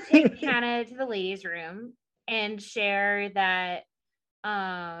 Kate's gonna take Hannah to the ladies' room and share that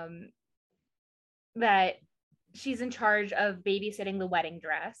that she's in charge of babysitting the wedding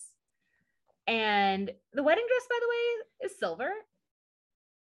dress. And the wedding dress, by the way, is silver.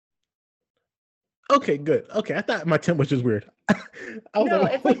 Okay, good. Okay, I thought my temp was just weird. No,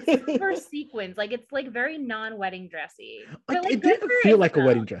 it's like super sequins. Like it's like very non-wedding dressy. Like it didn't feel like a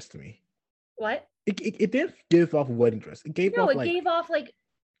wedding dress to me. What? It didn't give off a wedding dress. It gave off gave off like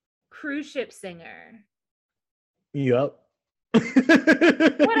cruise ship singer. Yup.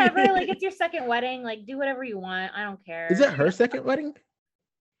 Whatever, like it's your second wedding. Like do whatever you want. I don't care. Is it her second wedding?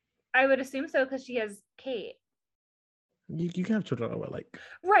 I would assume so because she has Kate. You can have children on like.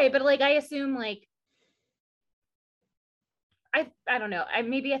 Right, but like I assume like I don't know.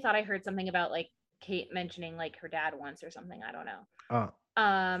 Maybe I thought I heard something about like Kate mentioning like her dad once or something. I don't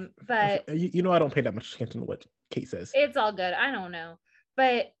know. But you know I don't pay that much attention to what Kate says. It's all good. I don't know.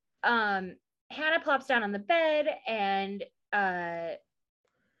 But Hannah plops down on the bed and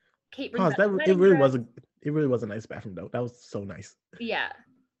Kate brings out it really was a nice bathroom though. That was so nice. Yeah.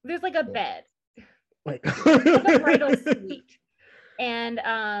 There's like a bed. Like a bridal suite. And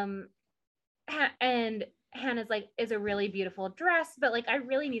Hannah's like, it's a really beautiful dress, but like I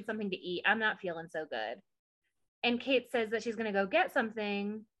really need something to eat. I'm not feeling so good. And Kate says that she's gonna go get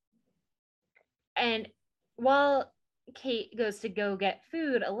something. And while Kate goes to go get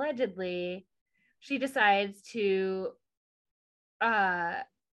food, allegedly, she decides to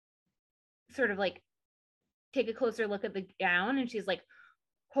sort of like take a closer look at the gown, and she's like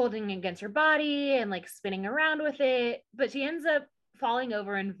holding it against her body and like spinning around with it, but she ends up falling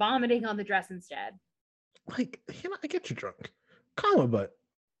over and vomiting on the dress instead. Like, I get you drunk. Calm it, but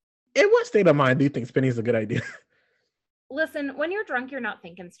in what state of mind do you think spinning is a good idea? Listen, when you're drunk, you're not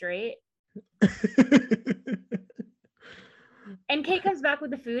thinking straight. And Kate comes back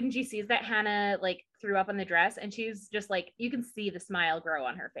with the food and she sees that Hannah like threw up on the dress, and she's just like, you can see the smile grow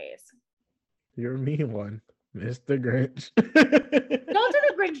on her face. You're a mean one, Mr. Grinch. Don't do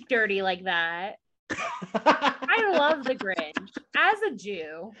the Grinch dirty like that. I love the Grinch. As a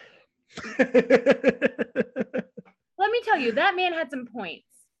Jew, let me tell you, that man had some points.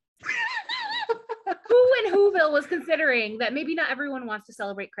 Who in Whoville was considering that maybe not everyone wants to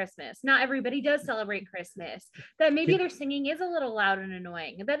celebrate Christmas? Not everybody does celebrate Christmas. That maybe their singing is a little loud and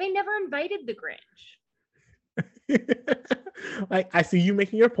annoying. That they never invited the Grinch. Like, I see you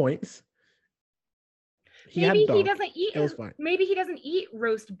making your points. Maybe he doesn't eat. Maybe he doesn't eat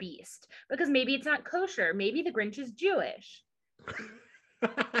roast beast because maybe it's not kosher. Maybe the Grinch is Jewish.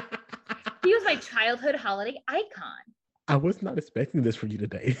 He was my childhood holiday icon. I was not expecting this from you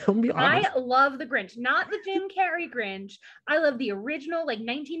today. I'll be honest. I love the Grinch, not the Jim Carrey Grinch. I love the original, like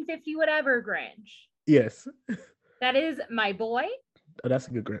 1950 whatever Grinch. Yes. That is my boy. Oh, that's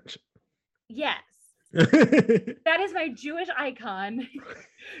a good Grinch. Yes. That is my Jewish icon.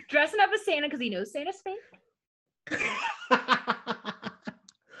 Dressing up as Santa because he knows Santa's fake.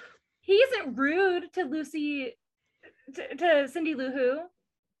 He isn't rude to Lucy, to Cindy Lou Who.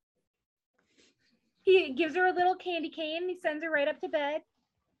 He gives her a little candy cane. He sends her right up to bed.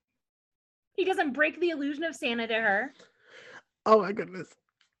 He doesn't break the illusion of Santa to her. Oh my goodness.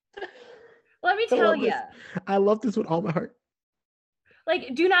 Let me tell you. I love this with all my heart.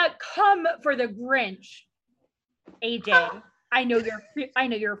 Like, do not come for the Grinch, AJ. I know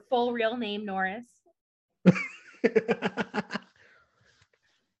your full real name, Norris.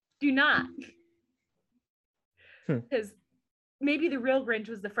 Do not. Because maybe the real Grinch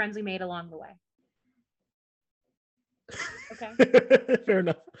was the friends we made along the way. Okay. Fair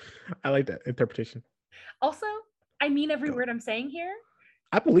enough. I like that interpretation. Also, I mean every Go. word I'm saying here.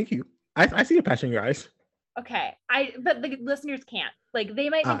 I believe you. I see a passion in your eyes. Okay. But the listeners can't. Like, they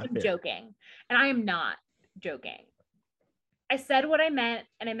might think I'm Fair. joking, and I am not joking. I said what I meant,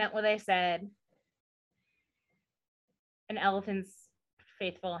 and I meant what I said. An elephant's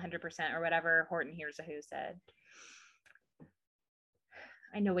faithful 100% or whatever Horton Hears a Who said.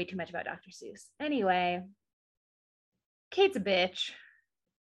 I know way too much about Dr. Seuss. Anyway, Kate's a bitch.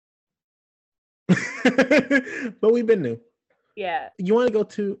 But we've been new. Yeah. You want to go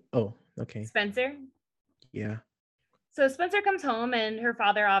to? Oh, okay. Spencer. Yeah. So Spencer comes home and her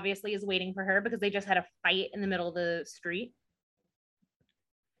father obviously is waiting for her because they just had a fight in the middle of the street.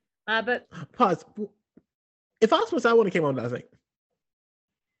 But Pause. If I was supposed, I would have came on that thing.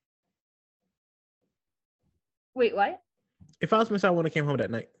 wait, what? If I was supposed, I would have came home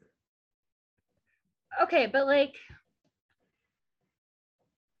that night. Okay, but like,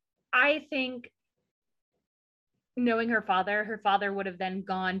 I think knowing her father would have then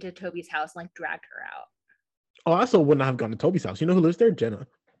gone to Toby's house and like dragged her out. Oh, I also would not have gone to Toby's house. You know who lives there? Jenna.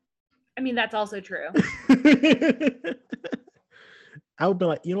 I mean, that's also true. I would be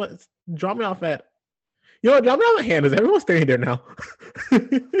like, you know what? Drop me off at. You know what? Drop me off at Hannah's. Everyone's staying there now.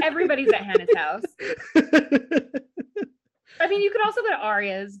 Everybody's at Hannah's house. I mean, you could also go to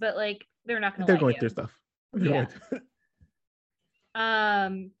Arya's, but like, they're not going to. They're going through stuff. Yeah.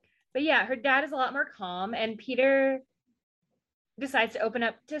 But yeah, her dad is a lot more calm, and Peter decides to open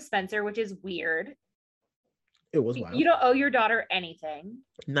up to Spencer, which is weird. It was wild. You don't owe your daughter anything.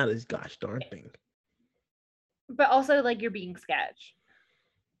 Not a gosh darn thing. But also, like, you're being sketch.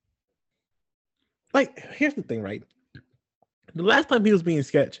 Like, here's the thing, right? The last time he was being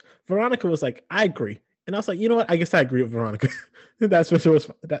sketch, Veronica was like, I agree. And I was like, you know what? I guess I agree with Veronica. That Spencer was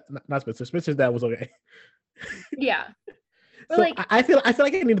not Spencer. Spencer's dad was okay. Yeah. But so like, I feel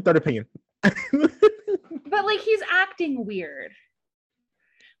like I need a third opinion. but like, he's acting weird.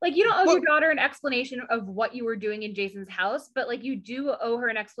 Like, you don't owe your daughter an explanation of what you were doing in Jason's house, but like, you do owe her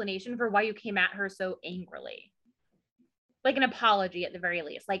an explanation for why you came at her so angrily. Like an apology at the very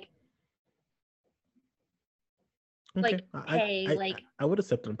least. Like, Okay. I would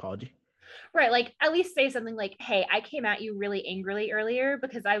accept an apology. Right, like at least say something like, hey, I came at you really angrily earlier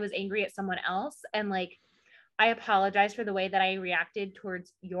because I was angry at someone else, and like, I apologize for the way that I reacted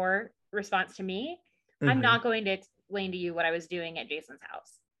towards your response to me. Mm-hmm. I'm not going to explain to you what I was doing at Jason's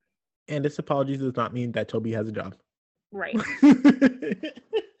house. And this apology does not mean that Toby has a job. Right.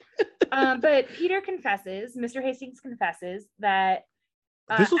 But Peter confesses, Mr. Hastings confesses that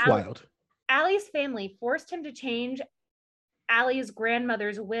this was wild. Allie's family forced him to change Allie's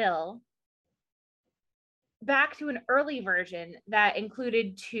grandmother's will back to an early version that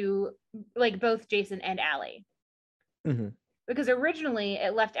included both Jason and Allie. Mm-hmm. Because originally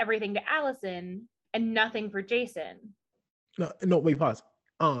it left everything to Allison and nothing for Jason. No, wait, pause.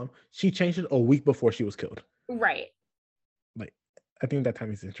 She changed it a week before she was killed. Right. Like, I think that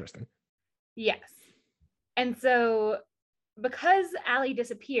time is interesting. Yes. And so because Allie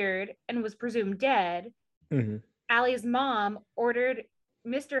disappeared and was presumed dead, mm-hmm. Allie's mom ordered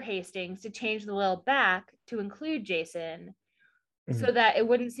Mr. Hastings to change the will back to include Jason, mm-hmm. so that it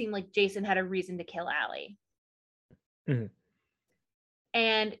wouldn't seem like Jason had a reason to kill Allie. Mm-hmm.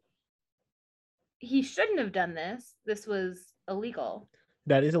 And he shouldn't have done this. This was illegal.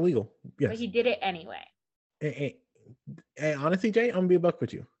 That is illegal. Yes. But he did it anyway. And honestly, Jay, I'm gonna be a buck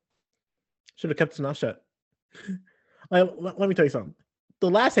with you. Should have kept his mouth shut. Let me tell you something. The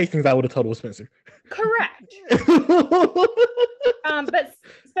last Hastings I would have told was Spencer. Correct. But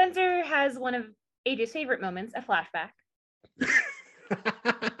Spencer has one of AJ's favorite moments, a flashback.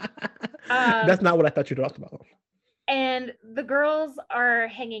 That's not what I thought you talked about. And the girls are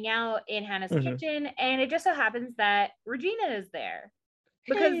hanging out in Hannah's mm-hmm. kitchen, and it just so happens that Regina is there.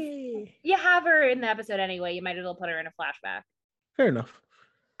 Because you have her in the episode anyway, you might as well put her in a flashback. Fair enough.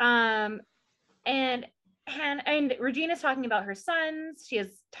 And Regina's talking about her sons. She has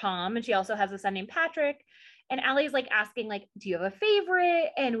Tom, and she also has a son named Patrick. And Allie's like asking, like, do you have a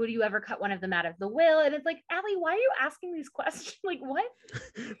favorite? And would you ever cut one of them out of the will? And it's like, Allie, why are you asking these questions? Like, what?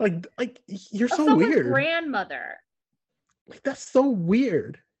 like you're so weird. Grandmother. Like, that's so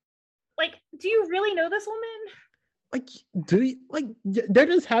weird. Like, do you really know this woman? Like, do you, like, they're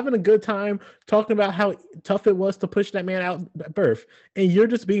just having a good time talking about how tough it was to push that man out at birth, and you're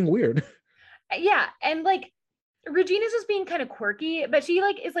just being weird. Yeah, and like Regina's just being kind of quirky, but she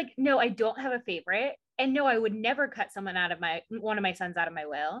like is like, no, I don't have a favorite, and no, I would never cut one of my sons out of my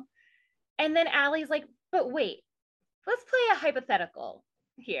will. And then Allie's like, but wait, let's play a hypothetical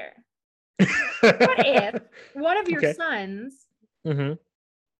here. What if one of your Okay. sons Mm-hmm.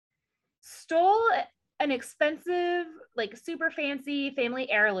 stole an expensive, like super fancy family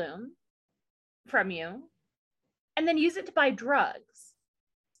heirloom from you and then used it to buy drugs?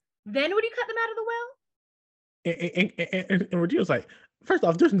 Then would you cut them out of the will? And Regina's like, first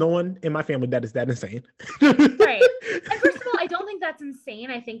off, there's no one in my family that is that insane. Right. And first of all, I don't think that's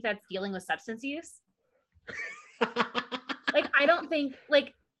insane. I think that's dealing with substance use. Like, I don't think,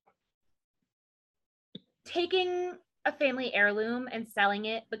 like, taking a family heirloom and selling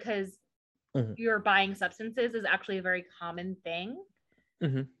it because you're buying substances is actually a very common thing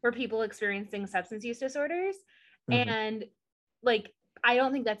for people experiencing substance use disorders. And, like, I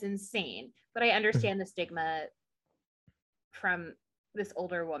don't think that's insane, but I understand the stigma from this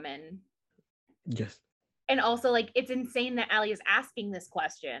older woman. Yes. And also, like, it's insane that Allie is asking this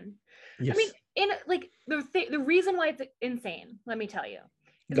question. Yes. I mean, in like the reason why it's insane, let me tell you,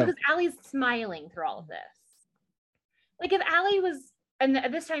 is Go. because Allie's smiling through all of this. Like, if Allie was, and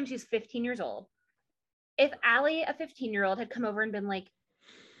at this time she's 15 years old, if Allie, a 15-year-old, had come over and been like,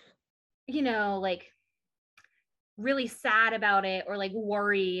 you know, like really sad about it or like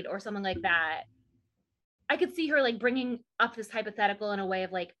worried or something like that, I could see her like bringing up this hypothetical in a way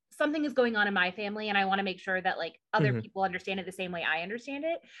of like, something is going on in my family and I want to make sure that like other people understand it the same way I understand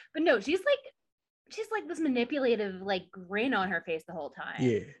it. But no, she's like this manipulative like grin on her face the whole time.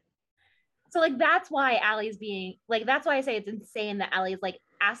 Yeah. So like that's why Allie's being like, that's why I say it's insane that Allie's like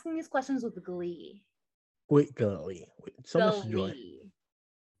asking these questions with glee. With glee. With so much joy.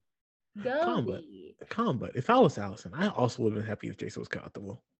 Calm, but if I was Allison, I also would have been happy if Jason was cut out the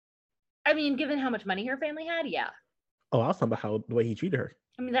will. I mean, given how much money her family had, yeah. Oh, I was talking about the way he treated her.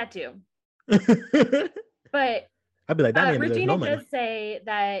 I mean, that too. But I'd be like, that man Regina no money. does say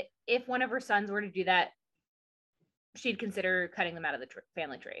that if one of her sons were to do that, she'd consider cutting them out of the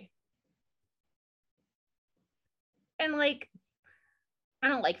family tree. And like, I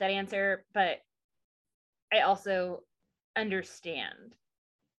don't like that answer, but I also understand.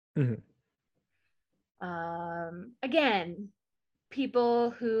 Again,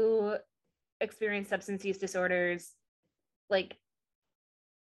 people who experience substance use disorders, like,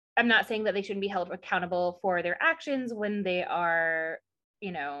 I'm not saying that they shouldn't be held accountable for their actions when they are,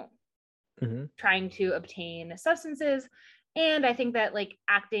 you know, trying to obtain substances. And I think that like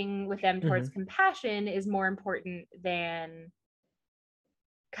acting with them towards compassion is more important than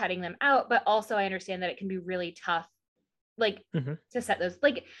cutting them out. But also I understand that it can be really tough, like to set those,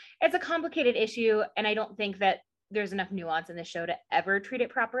 like, it's a complicated issue. And I don't think that there's enough nuance in the show to ever treat it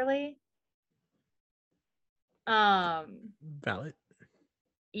properly. Valid.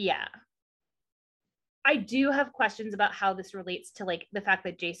 Yeah. I do have questions about how this relates to like the fact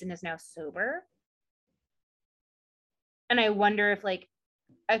that Jason is now sober. And I wonder if like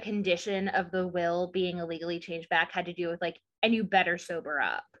a condition of the will being illegally changed back had to do with like, and you better sober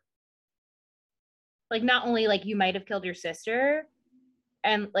up. Like, not only like you might have killed your sister,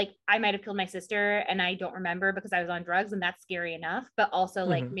 and like I might have killed my sister and I don't remember because I was on drugs, and that's scary enough, but also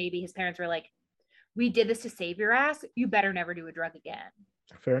like maybe his parents were like, we did this to save your ass, you better never do a drug again.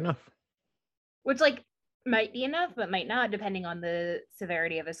 Fair enough. Which like might be enough, but might not, depending on the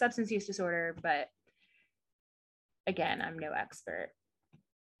severity of a substance use disorder. But again, I'm no expert.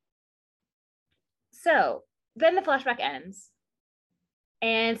 So then the flashback ends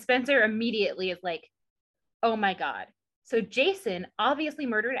and Spencer immediately is like, oh my God. So Jason obviously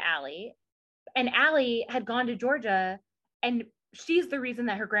murdered Allie, and Allie had gone to Georgia, and she's the reason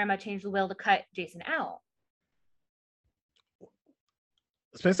that her grandma changed the will to cut Jason out.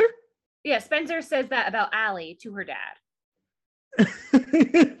 Spencer? Yeah, Spencer says that about Allie to her dad.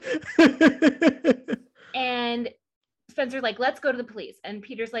 And Spencer's like, let's go to the police. And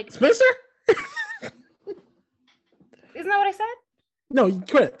Peter's like, Spencer? Isn't that what I said? No,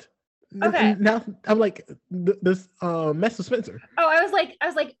 correct. Okay. Now I'm like, this mess with Spencer. Oh, I was like,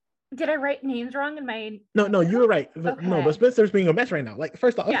 did I write names wrong in my? No, you were right. Okay. No, but Spencer's being a mess right now. Like,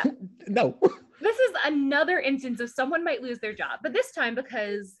 first off, yeah. No. This is another instance of someone might lose their job, but this time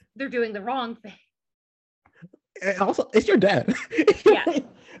because they're doing the wrong thing. And also, it's your dad. Yeah.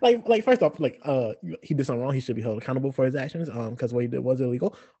 like first off, like he did something wrong. He should be held accountable for his actions. Because what he did was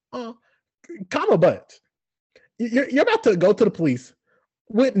illegal. Comma, but you're about to go to the police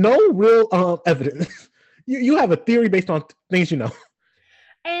with no real evidence. You have a theory based on things you know.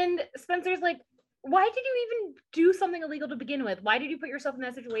 And Spencer's like, why did you even do something illegal to begin with? Why did you put yourself in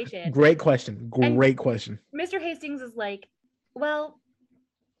that situation? Great question. Question. Mr. Hastings is like, well,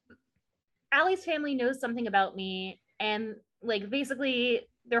 Allie's family knows something about me, and like basically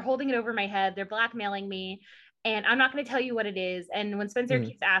they're holding it over my head. They're blackmailing me, and I'm not going to tell you what it is. And when Spencer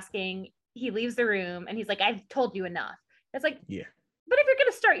keeps asking, he leaves the room and he's like, I've told you enough. It's like, Yeah. but if you're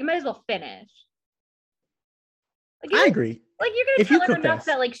going to start, you might as well finish. Like, I agree. Like, you're going to If you tell her enough confess.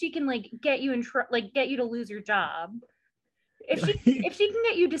 that like she can like get you get you to lose your job. If she can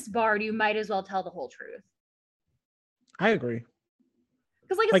get you disbarred, you might as well tell the whole truth. I agree.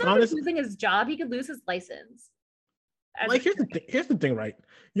 Because like, it's not just losing his job; he could lose his license. Like, here's the thing, right?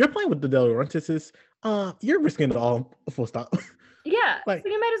 You're playing with the De Laurentises. You're risking it all. Full stop. Yeah, like, so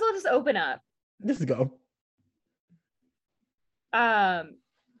you might as well just open up. Just go. And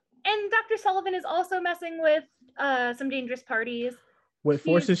Dr. Sullivan is also messing with some dangerous parties. With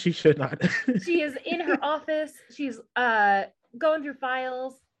forces she should not. She is in her office. She's going through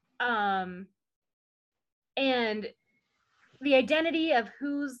files. And the identity of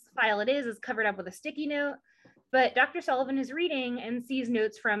whose file it is covered up with a sticky note. But Dr. Sullivan is reading and sees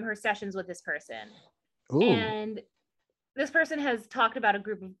notes from her sessions with this person. Ooh. And this person has talked about a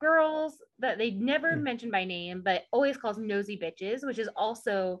group of girls that they never mentioned by name, but always calls nosy bitches, which is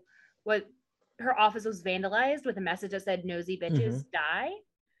also what her office was vandalized with a message that said nosy bitches die.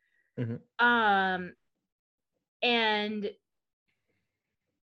 And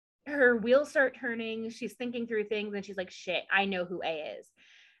her wheels start turning. She's thinking through things and she's like, shit, I know who A is.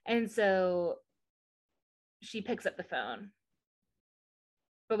 And so she picks up the phone.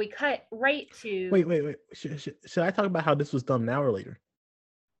 But we cut right to... Wait. Should I talk about how this was done now or later?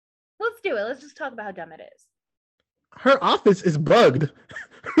 Let's do it. Let's just talk about how dumb it is. Her office is bugged.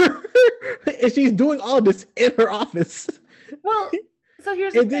 And she's doing all this in her office. Well, so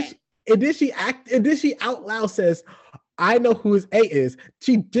here's the thing. And then she out loud says, I know who his A is.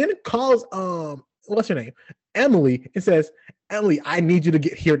 She then calls what's her name? Emily, and says, Emily, I need you to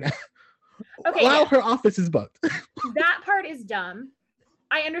get here now. Okay, while her office is bugged. That part is dumb.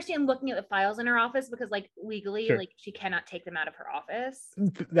 I understand looking at the files in her office because like legally, like she cannot take them out of her office.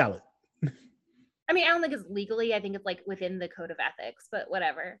 Valid. I mean, I don't think it's legally. I think it's like within the code of ethics, but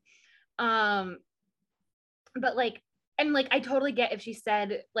whatever. But like, and like, I totally get if she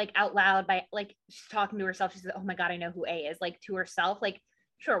said like out loud by like she's talking to herself, she said, oh my God, I know who A is, like to herself. Like,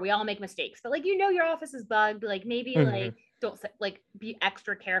 sure, we all make mistakes, but like, you know, your office is bugged. Like maybe like don't like be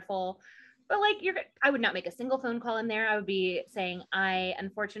extra careful. But like I would not make a single phone call in there. I would be saying, I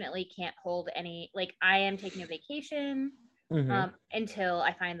unfortunately can't hold any, like I am taking a vacation until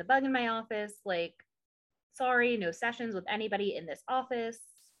I find the bug in my office. Like, sorry, no sessions with anybody in this office.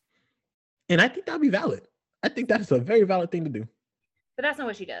 And I think that'd be valid. I think that's a very valid thing to do. But that's not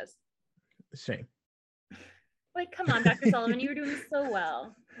what she does. Shame. Like, come on, Dr. Sullivan, you were doing so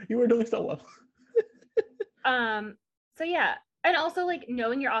well. You were doing so well. So yeah. And also, like,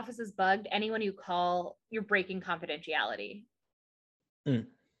 knowing your office is bugged, anyone you call, you're breaking confidentiality.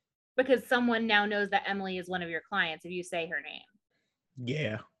 Because someone now knows that Emily is one of your clients if you say her name.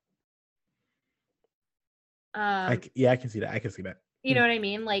 Yeah. I can see that. I can see that. You know what I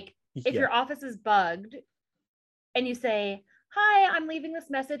mean? Like, if your office is bugged and you say, hi, I'm leaving this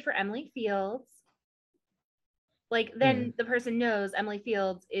message for Emily Fields. Like, then the person knows Emily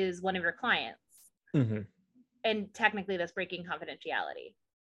Fields is one of your clients. And technically that's breaking confidentiality.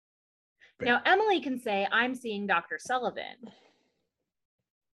 Right. Now, Emily can say, I'm seeing Dr. Sullivan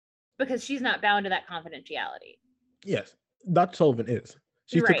because she's not bound to that confidentiality. Yes, Dr. Sullivan is.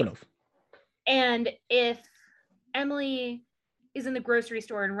 She's taken off. And if Emily is in the grocery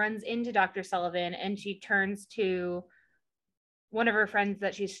store and runs into Dr. Sullivan and she turns to one of her friends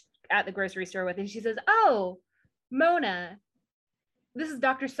that she's at the grocery store with and she says, oh, Mona, this is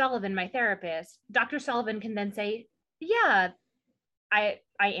Dr. Sullivan, my therapist. Dr. Sullivan can then say, yeah, I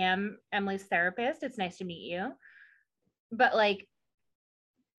am Emily's therapist. It's nice to meet you. But like,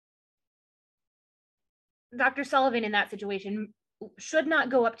 Dr. Sullivan in that situation should not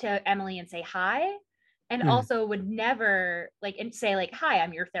go up to Emily and say hi. And also would never like and say like, hi,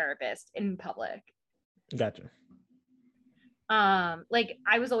 I'm your therapist in public. Gotcha. Like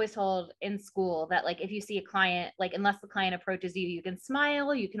I was always told in school that like if you see a client, like unless the client approaches you, you can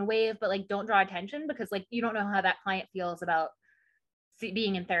smile, you can wave, but like don't draw attention because like you don't know how that client feels about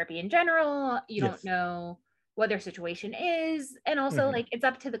being in therapy in general. You don't know what their situation is, and also like it's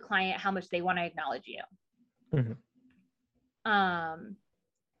up to the client how much they want to acknowledge you.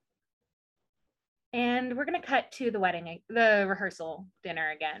 And we're gonna cut to the rehearsal dinner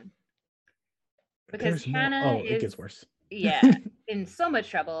again because Hannah it gets worse. In so much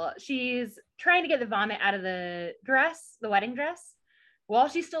trouble. She's trying to get the vomit out of the wedding dress, while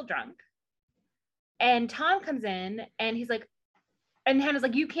she's still drunk. And Tom comes in and he's like, and Hannah's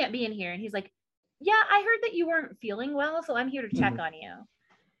like, you can't be in here. And he's like, yeah, I heard that you weren't feeling well, so I'm here to check on you.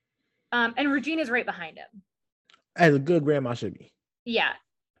 And Regina's right behind him. As a good grandma should be. Yeah.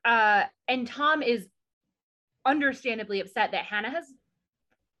 And Tom is understandably upset that Hannah has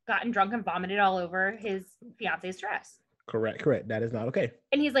gotten drunk and vomited all over his fiance's dress. Correct. That is not okay.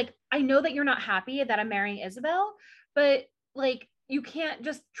 And he's like, I know that you're not happy that I'm marrying Isabel, but like, you can't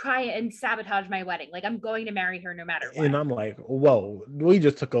just try and sabotage my wedding. Like, I'm going to marry her no matter what. And I'm like, whoa, we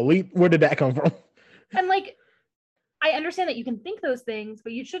just took a leap. Where did that come from? And like, I understand that you can think those things,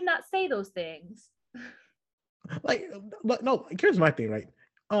 but you should not say those things. Like, no, here's my thing, right?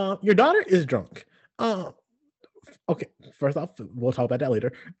 Your daughter is drunk. Okay, first off, we'll talk about that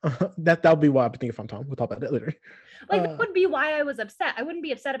later. That'll be why I'm thinking if I'm Tom. We'll talk about that later. Like, that would be why I was upset. I wouldn't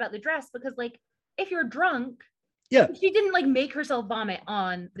be upset about the dress because, like, if you're drunk, yeah, she didn't like make herself vomit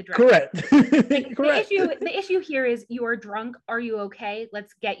on the dress. Correct. Like, Correct. The issue here is you are drunk. Are you okay?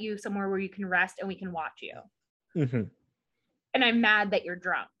 Let's get you somewhere where you can rest and we can watch you. Mm-hmm. And I'm mad that you're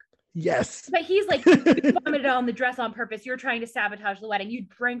drunk. Yes. But he's like, you vomited on the dress on purpose. You're trying to sabotage the wedding. You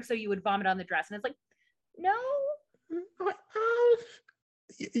drank so you would vomit on the dress. And it's like, no.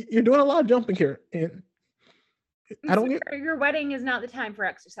 You're doing a lot of jumping here. And I don't get... Your wedding is not the time for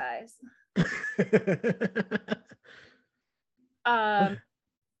exercise.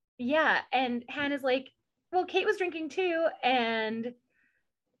 Yeah. And Hannah's like, well, Kate was drinking too. And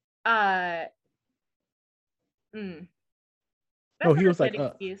no, he was like,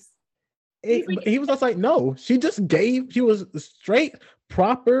 excuse. He was just like, no, she was straight,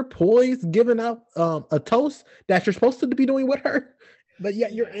 proper, poised, giving out a toast that you're supposed to be doing with her, but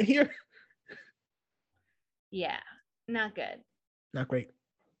yet you're in here. Yeah, not good. Not great.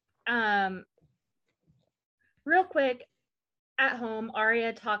 Real quick, at home,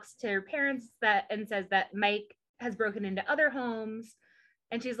 Arya talks to her parents and says that Mike has broken into other homes,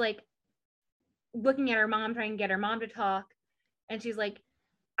 and she's like looking at her mom, trying to get her mom to talk, and she's like,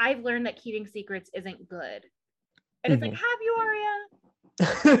 I've learned that keeping secrets isn't good. And it's like, have you,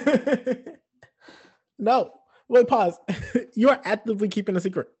 Arya? No. Wait, pause. You are actively keeping a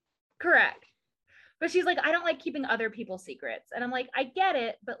secret. Correct. But she's like, I don't like keeping other people's secrets. And I'm like, I get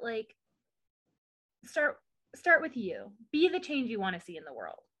it, but like, start with you. Be the change you want to see in the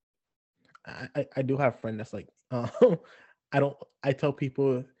world. I do have a friend that's like, I tell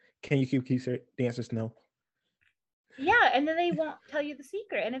people, can you keep secret? The answer is no. Yeah, and then they won't tell you the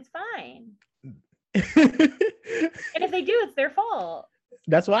secret, and it's fine. And if they do, it's their fault.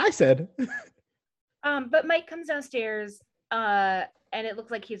 That's what I said. But Mike comes downstairs, and it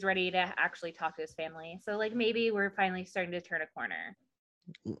looks like he's ready to actually talk to his family. So, like, maybe we're finally starting to turn a corner.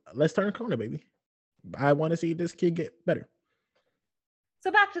 Let's turn a corner, baby. I want to see this kid get better. So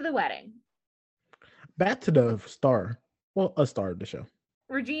back to the wedding. Back to the star. Well, a star of the show.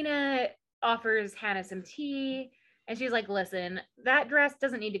 Regina offers Hannah some tea. And she's like, listen, that dress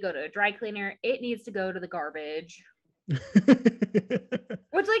doesn't need to go to a dry cleaner. It needs to go to the garbage.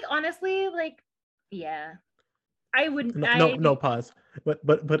 Which, like, honestly, like, yeah. I wouldn't. No, pause.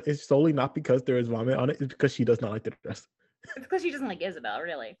 But it's solely not because there is vomit on it. It's because she does not like the dress. It's because she doesn't like Isabel,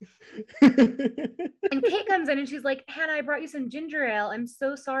 really. And Kate comes in and she's like, Hannah, I brought you some ginger ale. I'm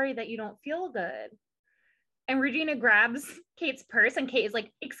so sorry that you don't feel good. And Regina grabs Kate's purse and Kate is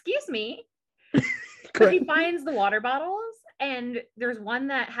like, excuse me. So he finds the water bottles, and there's one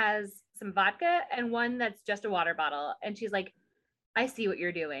that has some vodka and one that's just a water bottle. And she's like, I see what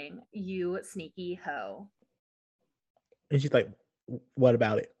you're doing, you sneaky hoe. And she's like, what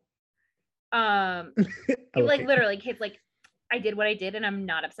about it? Like, literally, Kate's like, I did what I did, and I'm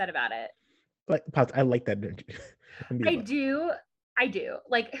not upset about it. Like, I like that energy. I do.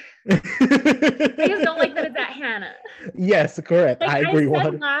 Like, I just don't like that it's at Hannah. Yes, correct. Like, I agree. I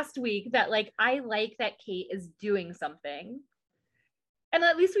said last week that, like, I like that Kate is doing something. And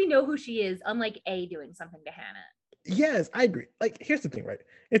at least we know who she is, unlike A doing something to Hannah. Yes, I agree. Like, here's the thing, right?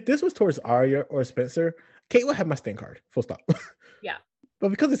 If this was towards Arya or Spencer, Kate would have my stand card. Full stop. Yeah. But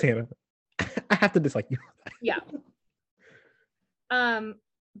because it's Hannah, I have to dislike you. Yeah.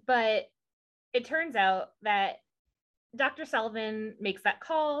 But it turns out that Dr. Sullivan makes that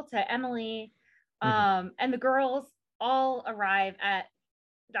call to Emily, and the girls all arrive at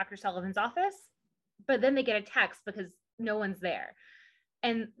Dr. Sullivan's office, but then they get a text because no one's there.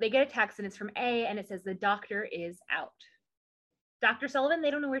 And they get a text and it's from A, and it says the doctor is out. Dr. Sullivan,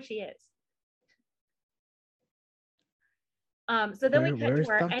 they don't know where she is. So then we cut to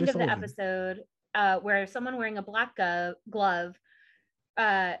our end of the episode where someone wearing a black glove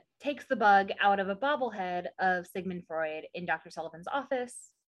takes the bug out of a bobblehead of Sigmund Freud in Dr. Sullivan's office.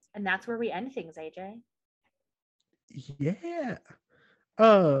 And that's where we end things, AJ. Yeah.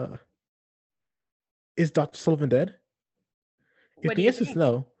 Is Dr. Sullivan dead? If the answer is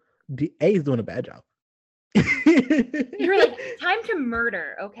no, the A is doing a bad job. You're like, time to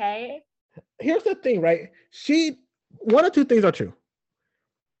murder, okay? Here's the thing, right? One or two things are true.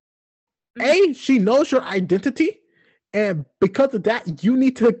 A, she knows your identity, and because of that, you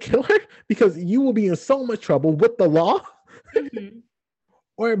need to kill her because you will be in so much trouble with the law. Mm-hmm.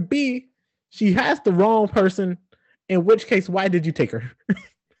 Or B, she has the wrong person, in which case, why did you take her?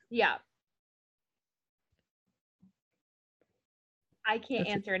 Yeah. I can't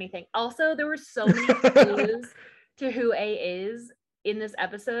answer anything. Also, there were so many clues to who A is in this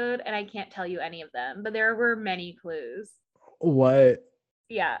episode, and I can't tell you any of them, but there were many clues. What?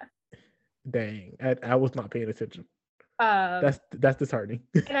 Yeah. Dang, I was not paying attention. That's disheartening.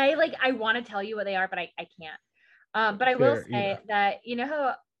 And I want to tell you what they are, but I can't. But I will say that you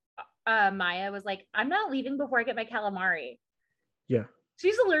know how Maya was like, I'm not leaving before I get my calamari. Yeah.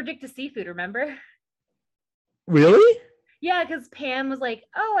 She's allergic to seafood, remember? Really? Yeah, because Pam was like,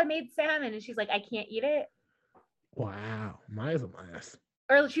 oh, I made salmon. And she's like, I can't eat it. Wow. Maya's a ass.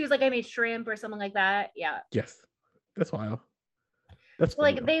 Or she was like, I made shrimp or something like that. Yeah. Yes. That's wild. That's so,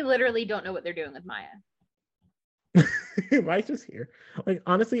 like, they literally don't know what they're doing with Maya. Maya's just here. Like,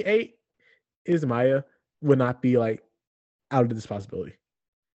 honestly, A is Maya would not be like out of this possibility.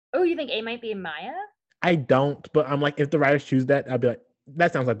 Oh, you think A might be Maya? I don't, but I'm like, if the writers choose that, I'd be like,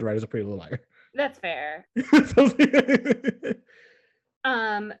 that sounds like the writers are Pretty Little Liar. That's fair. So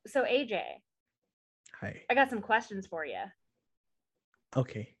AJ. Hi. I got some questions for you.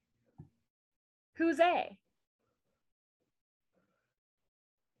 Okay. Who's A?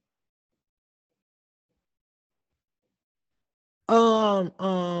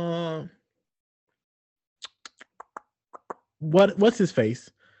 What's his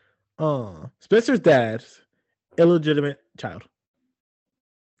face? Spencer's dad's illegitimate child.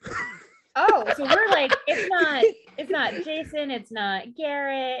 Oh, so we're like, it's not Jason, it's not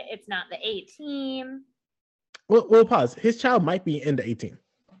Garrett, it's not the 18. Well, pause. His child might be in the 18.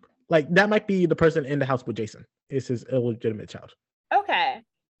 Like, that might be the person in the house with Jason. It's his illegitimate child. Okay.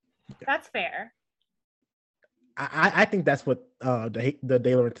 That's fair. I think that's what the De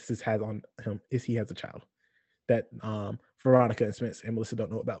Laurentiis has on him, is he has a child that Veronica and Spence and Melissa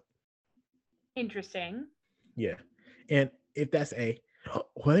don't know about. Interesting. Yeah. And if that's A,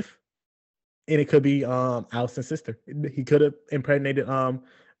 what if? And it could be Allison's sister. He could have impregnated the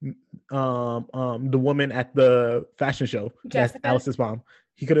woman at the fashion show. Jessica? That's Allison's mom.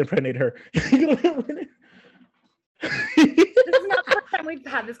 He could have impregnated her. This is not the first time we've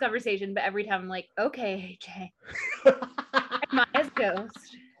had this conversation, but every time I'm like, okay, Jay. Maya's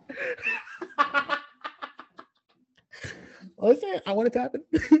ghost. Listen, I want it to happen.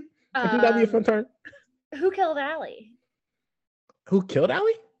 I think that'd be a fun turn. Who killed Allie? Who killed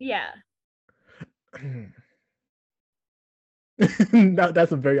Allie? Yeah.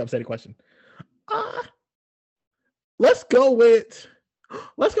 That's a very upsetting question. Let's go with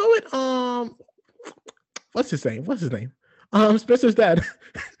what's his name? Spencer's dad.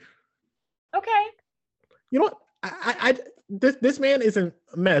 Okay. You know what? This man is a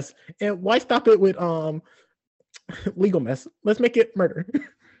mess, and why stop it with legal mess? Let's make it murder.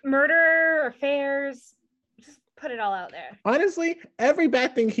 Murder, affairs, just put it all out there. Honestly, every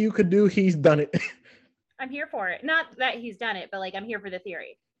bad thing Hugh could do, he's done it. I'm here for it. Not that he's done it, but like I'm here for the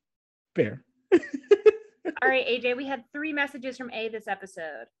theory. Fair. All right, AJ, we had 3 messages from A this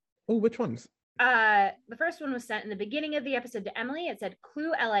episode. Oh, which ones? The first one was sent in the beginning of the episode to Emily. It said,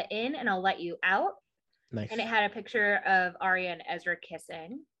 clue Ella in and I'll let you out. Nice. And it had a picture of Arya and Ezra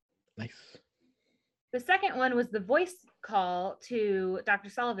kissing. Nice. The second one was the voice call to Dr.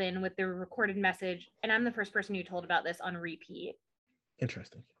 Sullivan with the recorded message. And I'm the first person you told about this on repeat.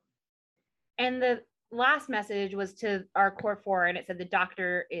 Interesting. And the last message was to our core 4, and it said the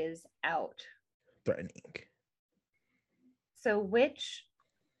doctor is out. Threatening. So which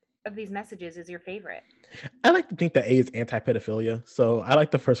of these messages is your favorite? I like to think that A is anti-pedophilia, so I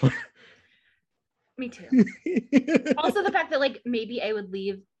like the first one. Me too. Also, the fact that like maybe A would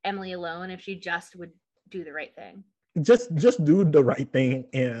leave Emily alone if she just would do the right thing. Just do the right thing,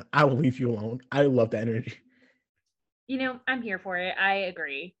 and I will leave you alone. I love that energy. You know, I'm here for it. I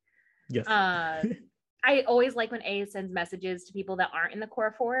agree. Yes. I always like when A sends messages to people that aren't in the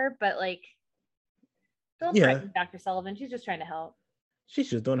core 4, but like, don't threaten Dr. Sullivan. She's just trying to help. She's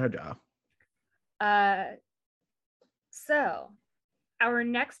just doing her job. So our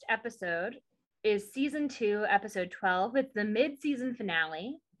next episode is season 2, episode 12. It's the mid-season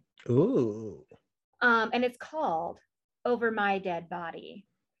finale. Ooh. And it's called Over My Dead Body.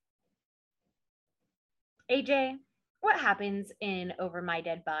 AJ, what happens in Over My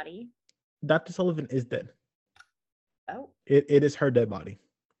Dead Body? Dr. Sullivan is dead. Oh. It is her dead body.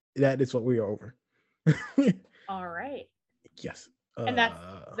 That is what we are over. Oh. That is what we are over. All right. Yes. And that's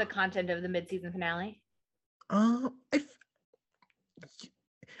the content of the mid-season finale. I,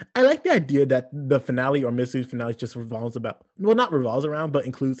 I like the idea that the finale or mid-season finale just not revolves around, but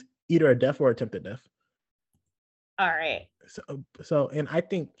includes either a death or attempted death. All right. And I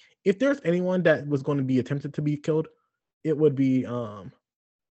think if there's anyone that was going to be attempted to be killed, it would be not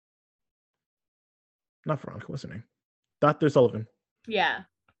Veronica. What's her name? Dr. Sullivan. Yeah.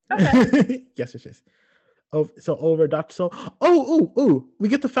 Okay. Yes. Oh, so over Dr. Soul. Oh, we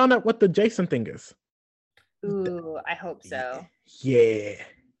get to find out what the Jason thing is. Ooh, I hope so. Yeah.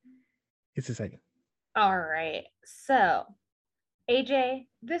 It's exciting. All right. So, AJ,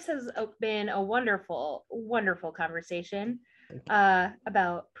 this has been a wonderful, wonderful conversation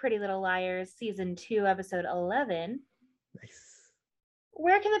about Pretty Little Liars season 2, episode 11. Nice.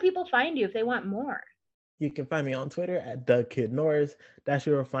 Where can the people find you if they want more? You can find me on Twitter at DougKidNorris. That's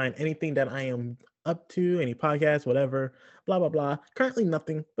where you'll find anything that I am up to, any podcasts, whatever, blah, blah, blah. Currently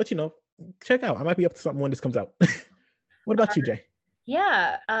nothing, but check out. I might be up to something when this comes out. What about you, Jay?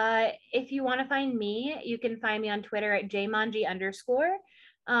 Yeah. If you want to find me, you can find me on Twitter at jmanji_.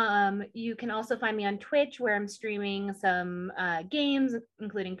 You can also find me on Twitch, where I'm streaming some games,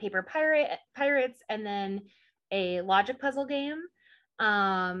 including Paper Pirates, and then a logic puzzle game.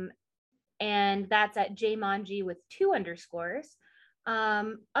 And that's at jmanji with 2 underscores.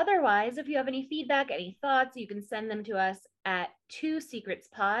 Otherwise, if you have any feedback, any thoughts, you can send them to us at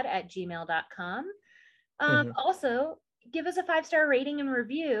 2secretspod@gmail.com. Also, give us a 5-star rating and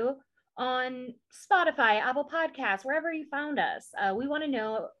review on Spotify, Apple Podcasts, wherever you found us. We want to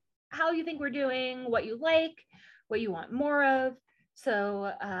know how you think we're doing, what you like, what you want more of.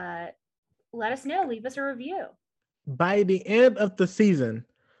 So let us know. Leave us a review. By the end of the season,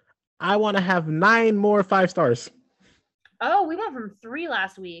 I want to have 9 more 5 stars. Oh, we went from 3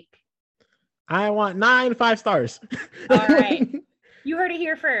 last week. I want 9 5 stars. All right. You heard it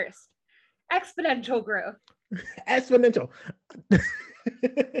here first. Exponential growth. Exponential.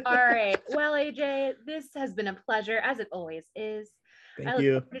 All right. Well, AJ, this has been a pleasure, as it always is. Thank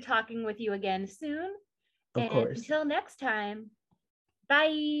you. Look forward to talking with you again soon. Of course. Until next time,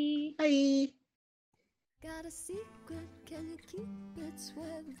 bye. Bye. Got a secret, can you keep it?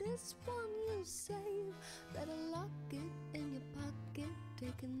 Swear this one you save. Better lock it in your pocket,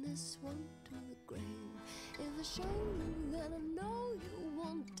 taking this one to the grave. If I show you, then I know you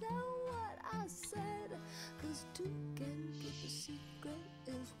won't tell what I said. 'Cause 2 can keep a secret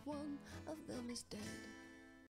if one of them is dead.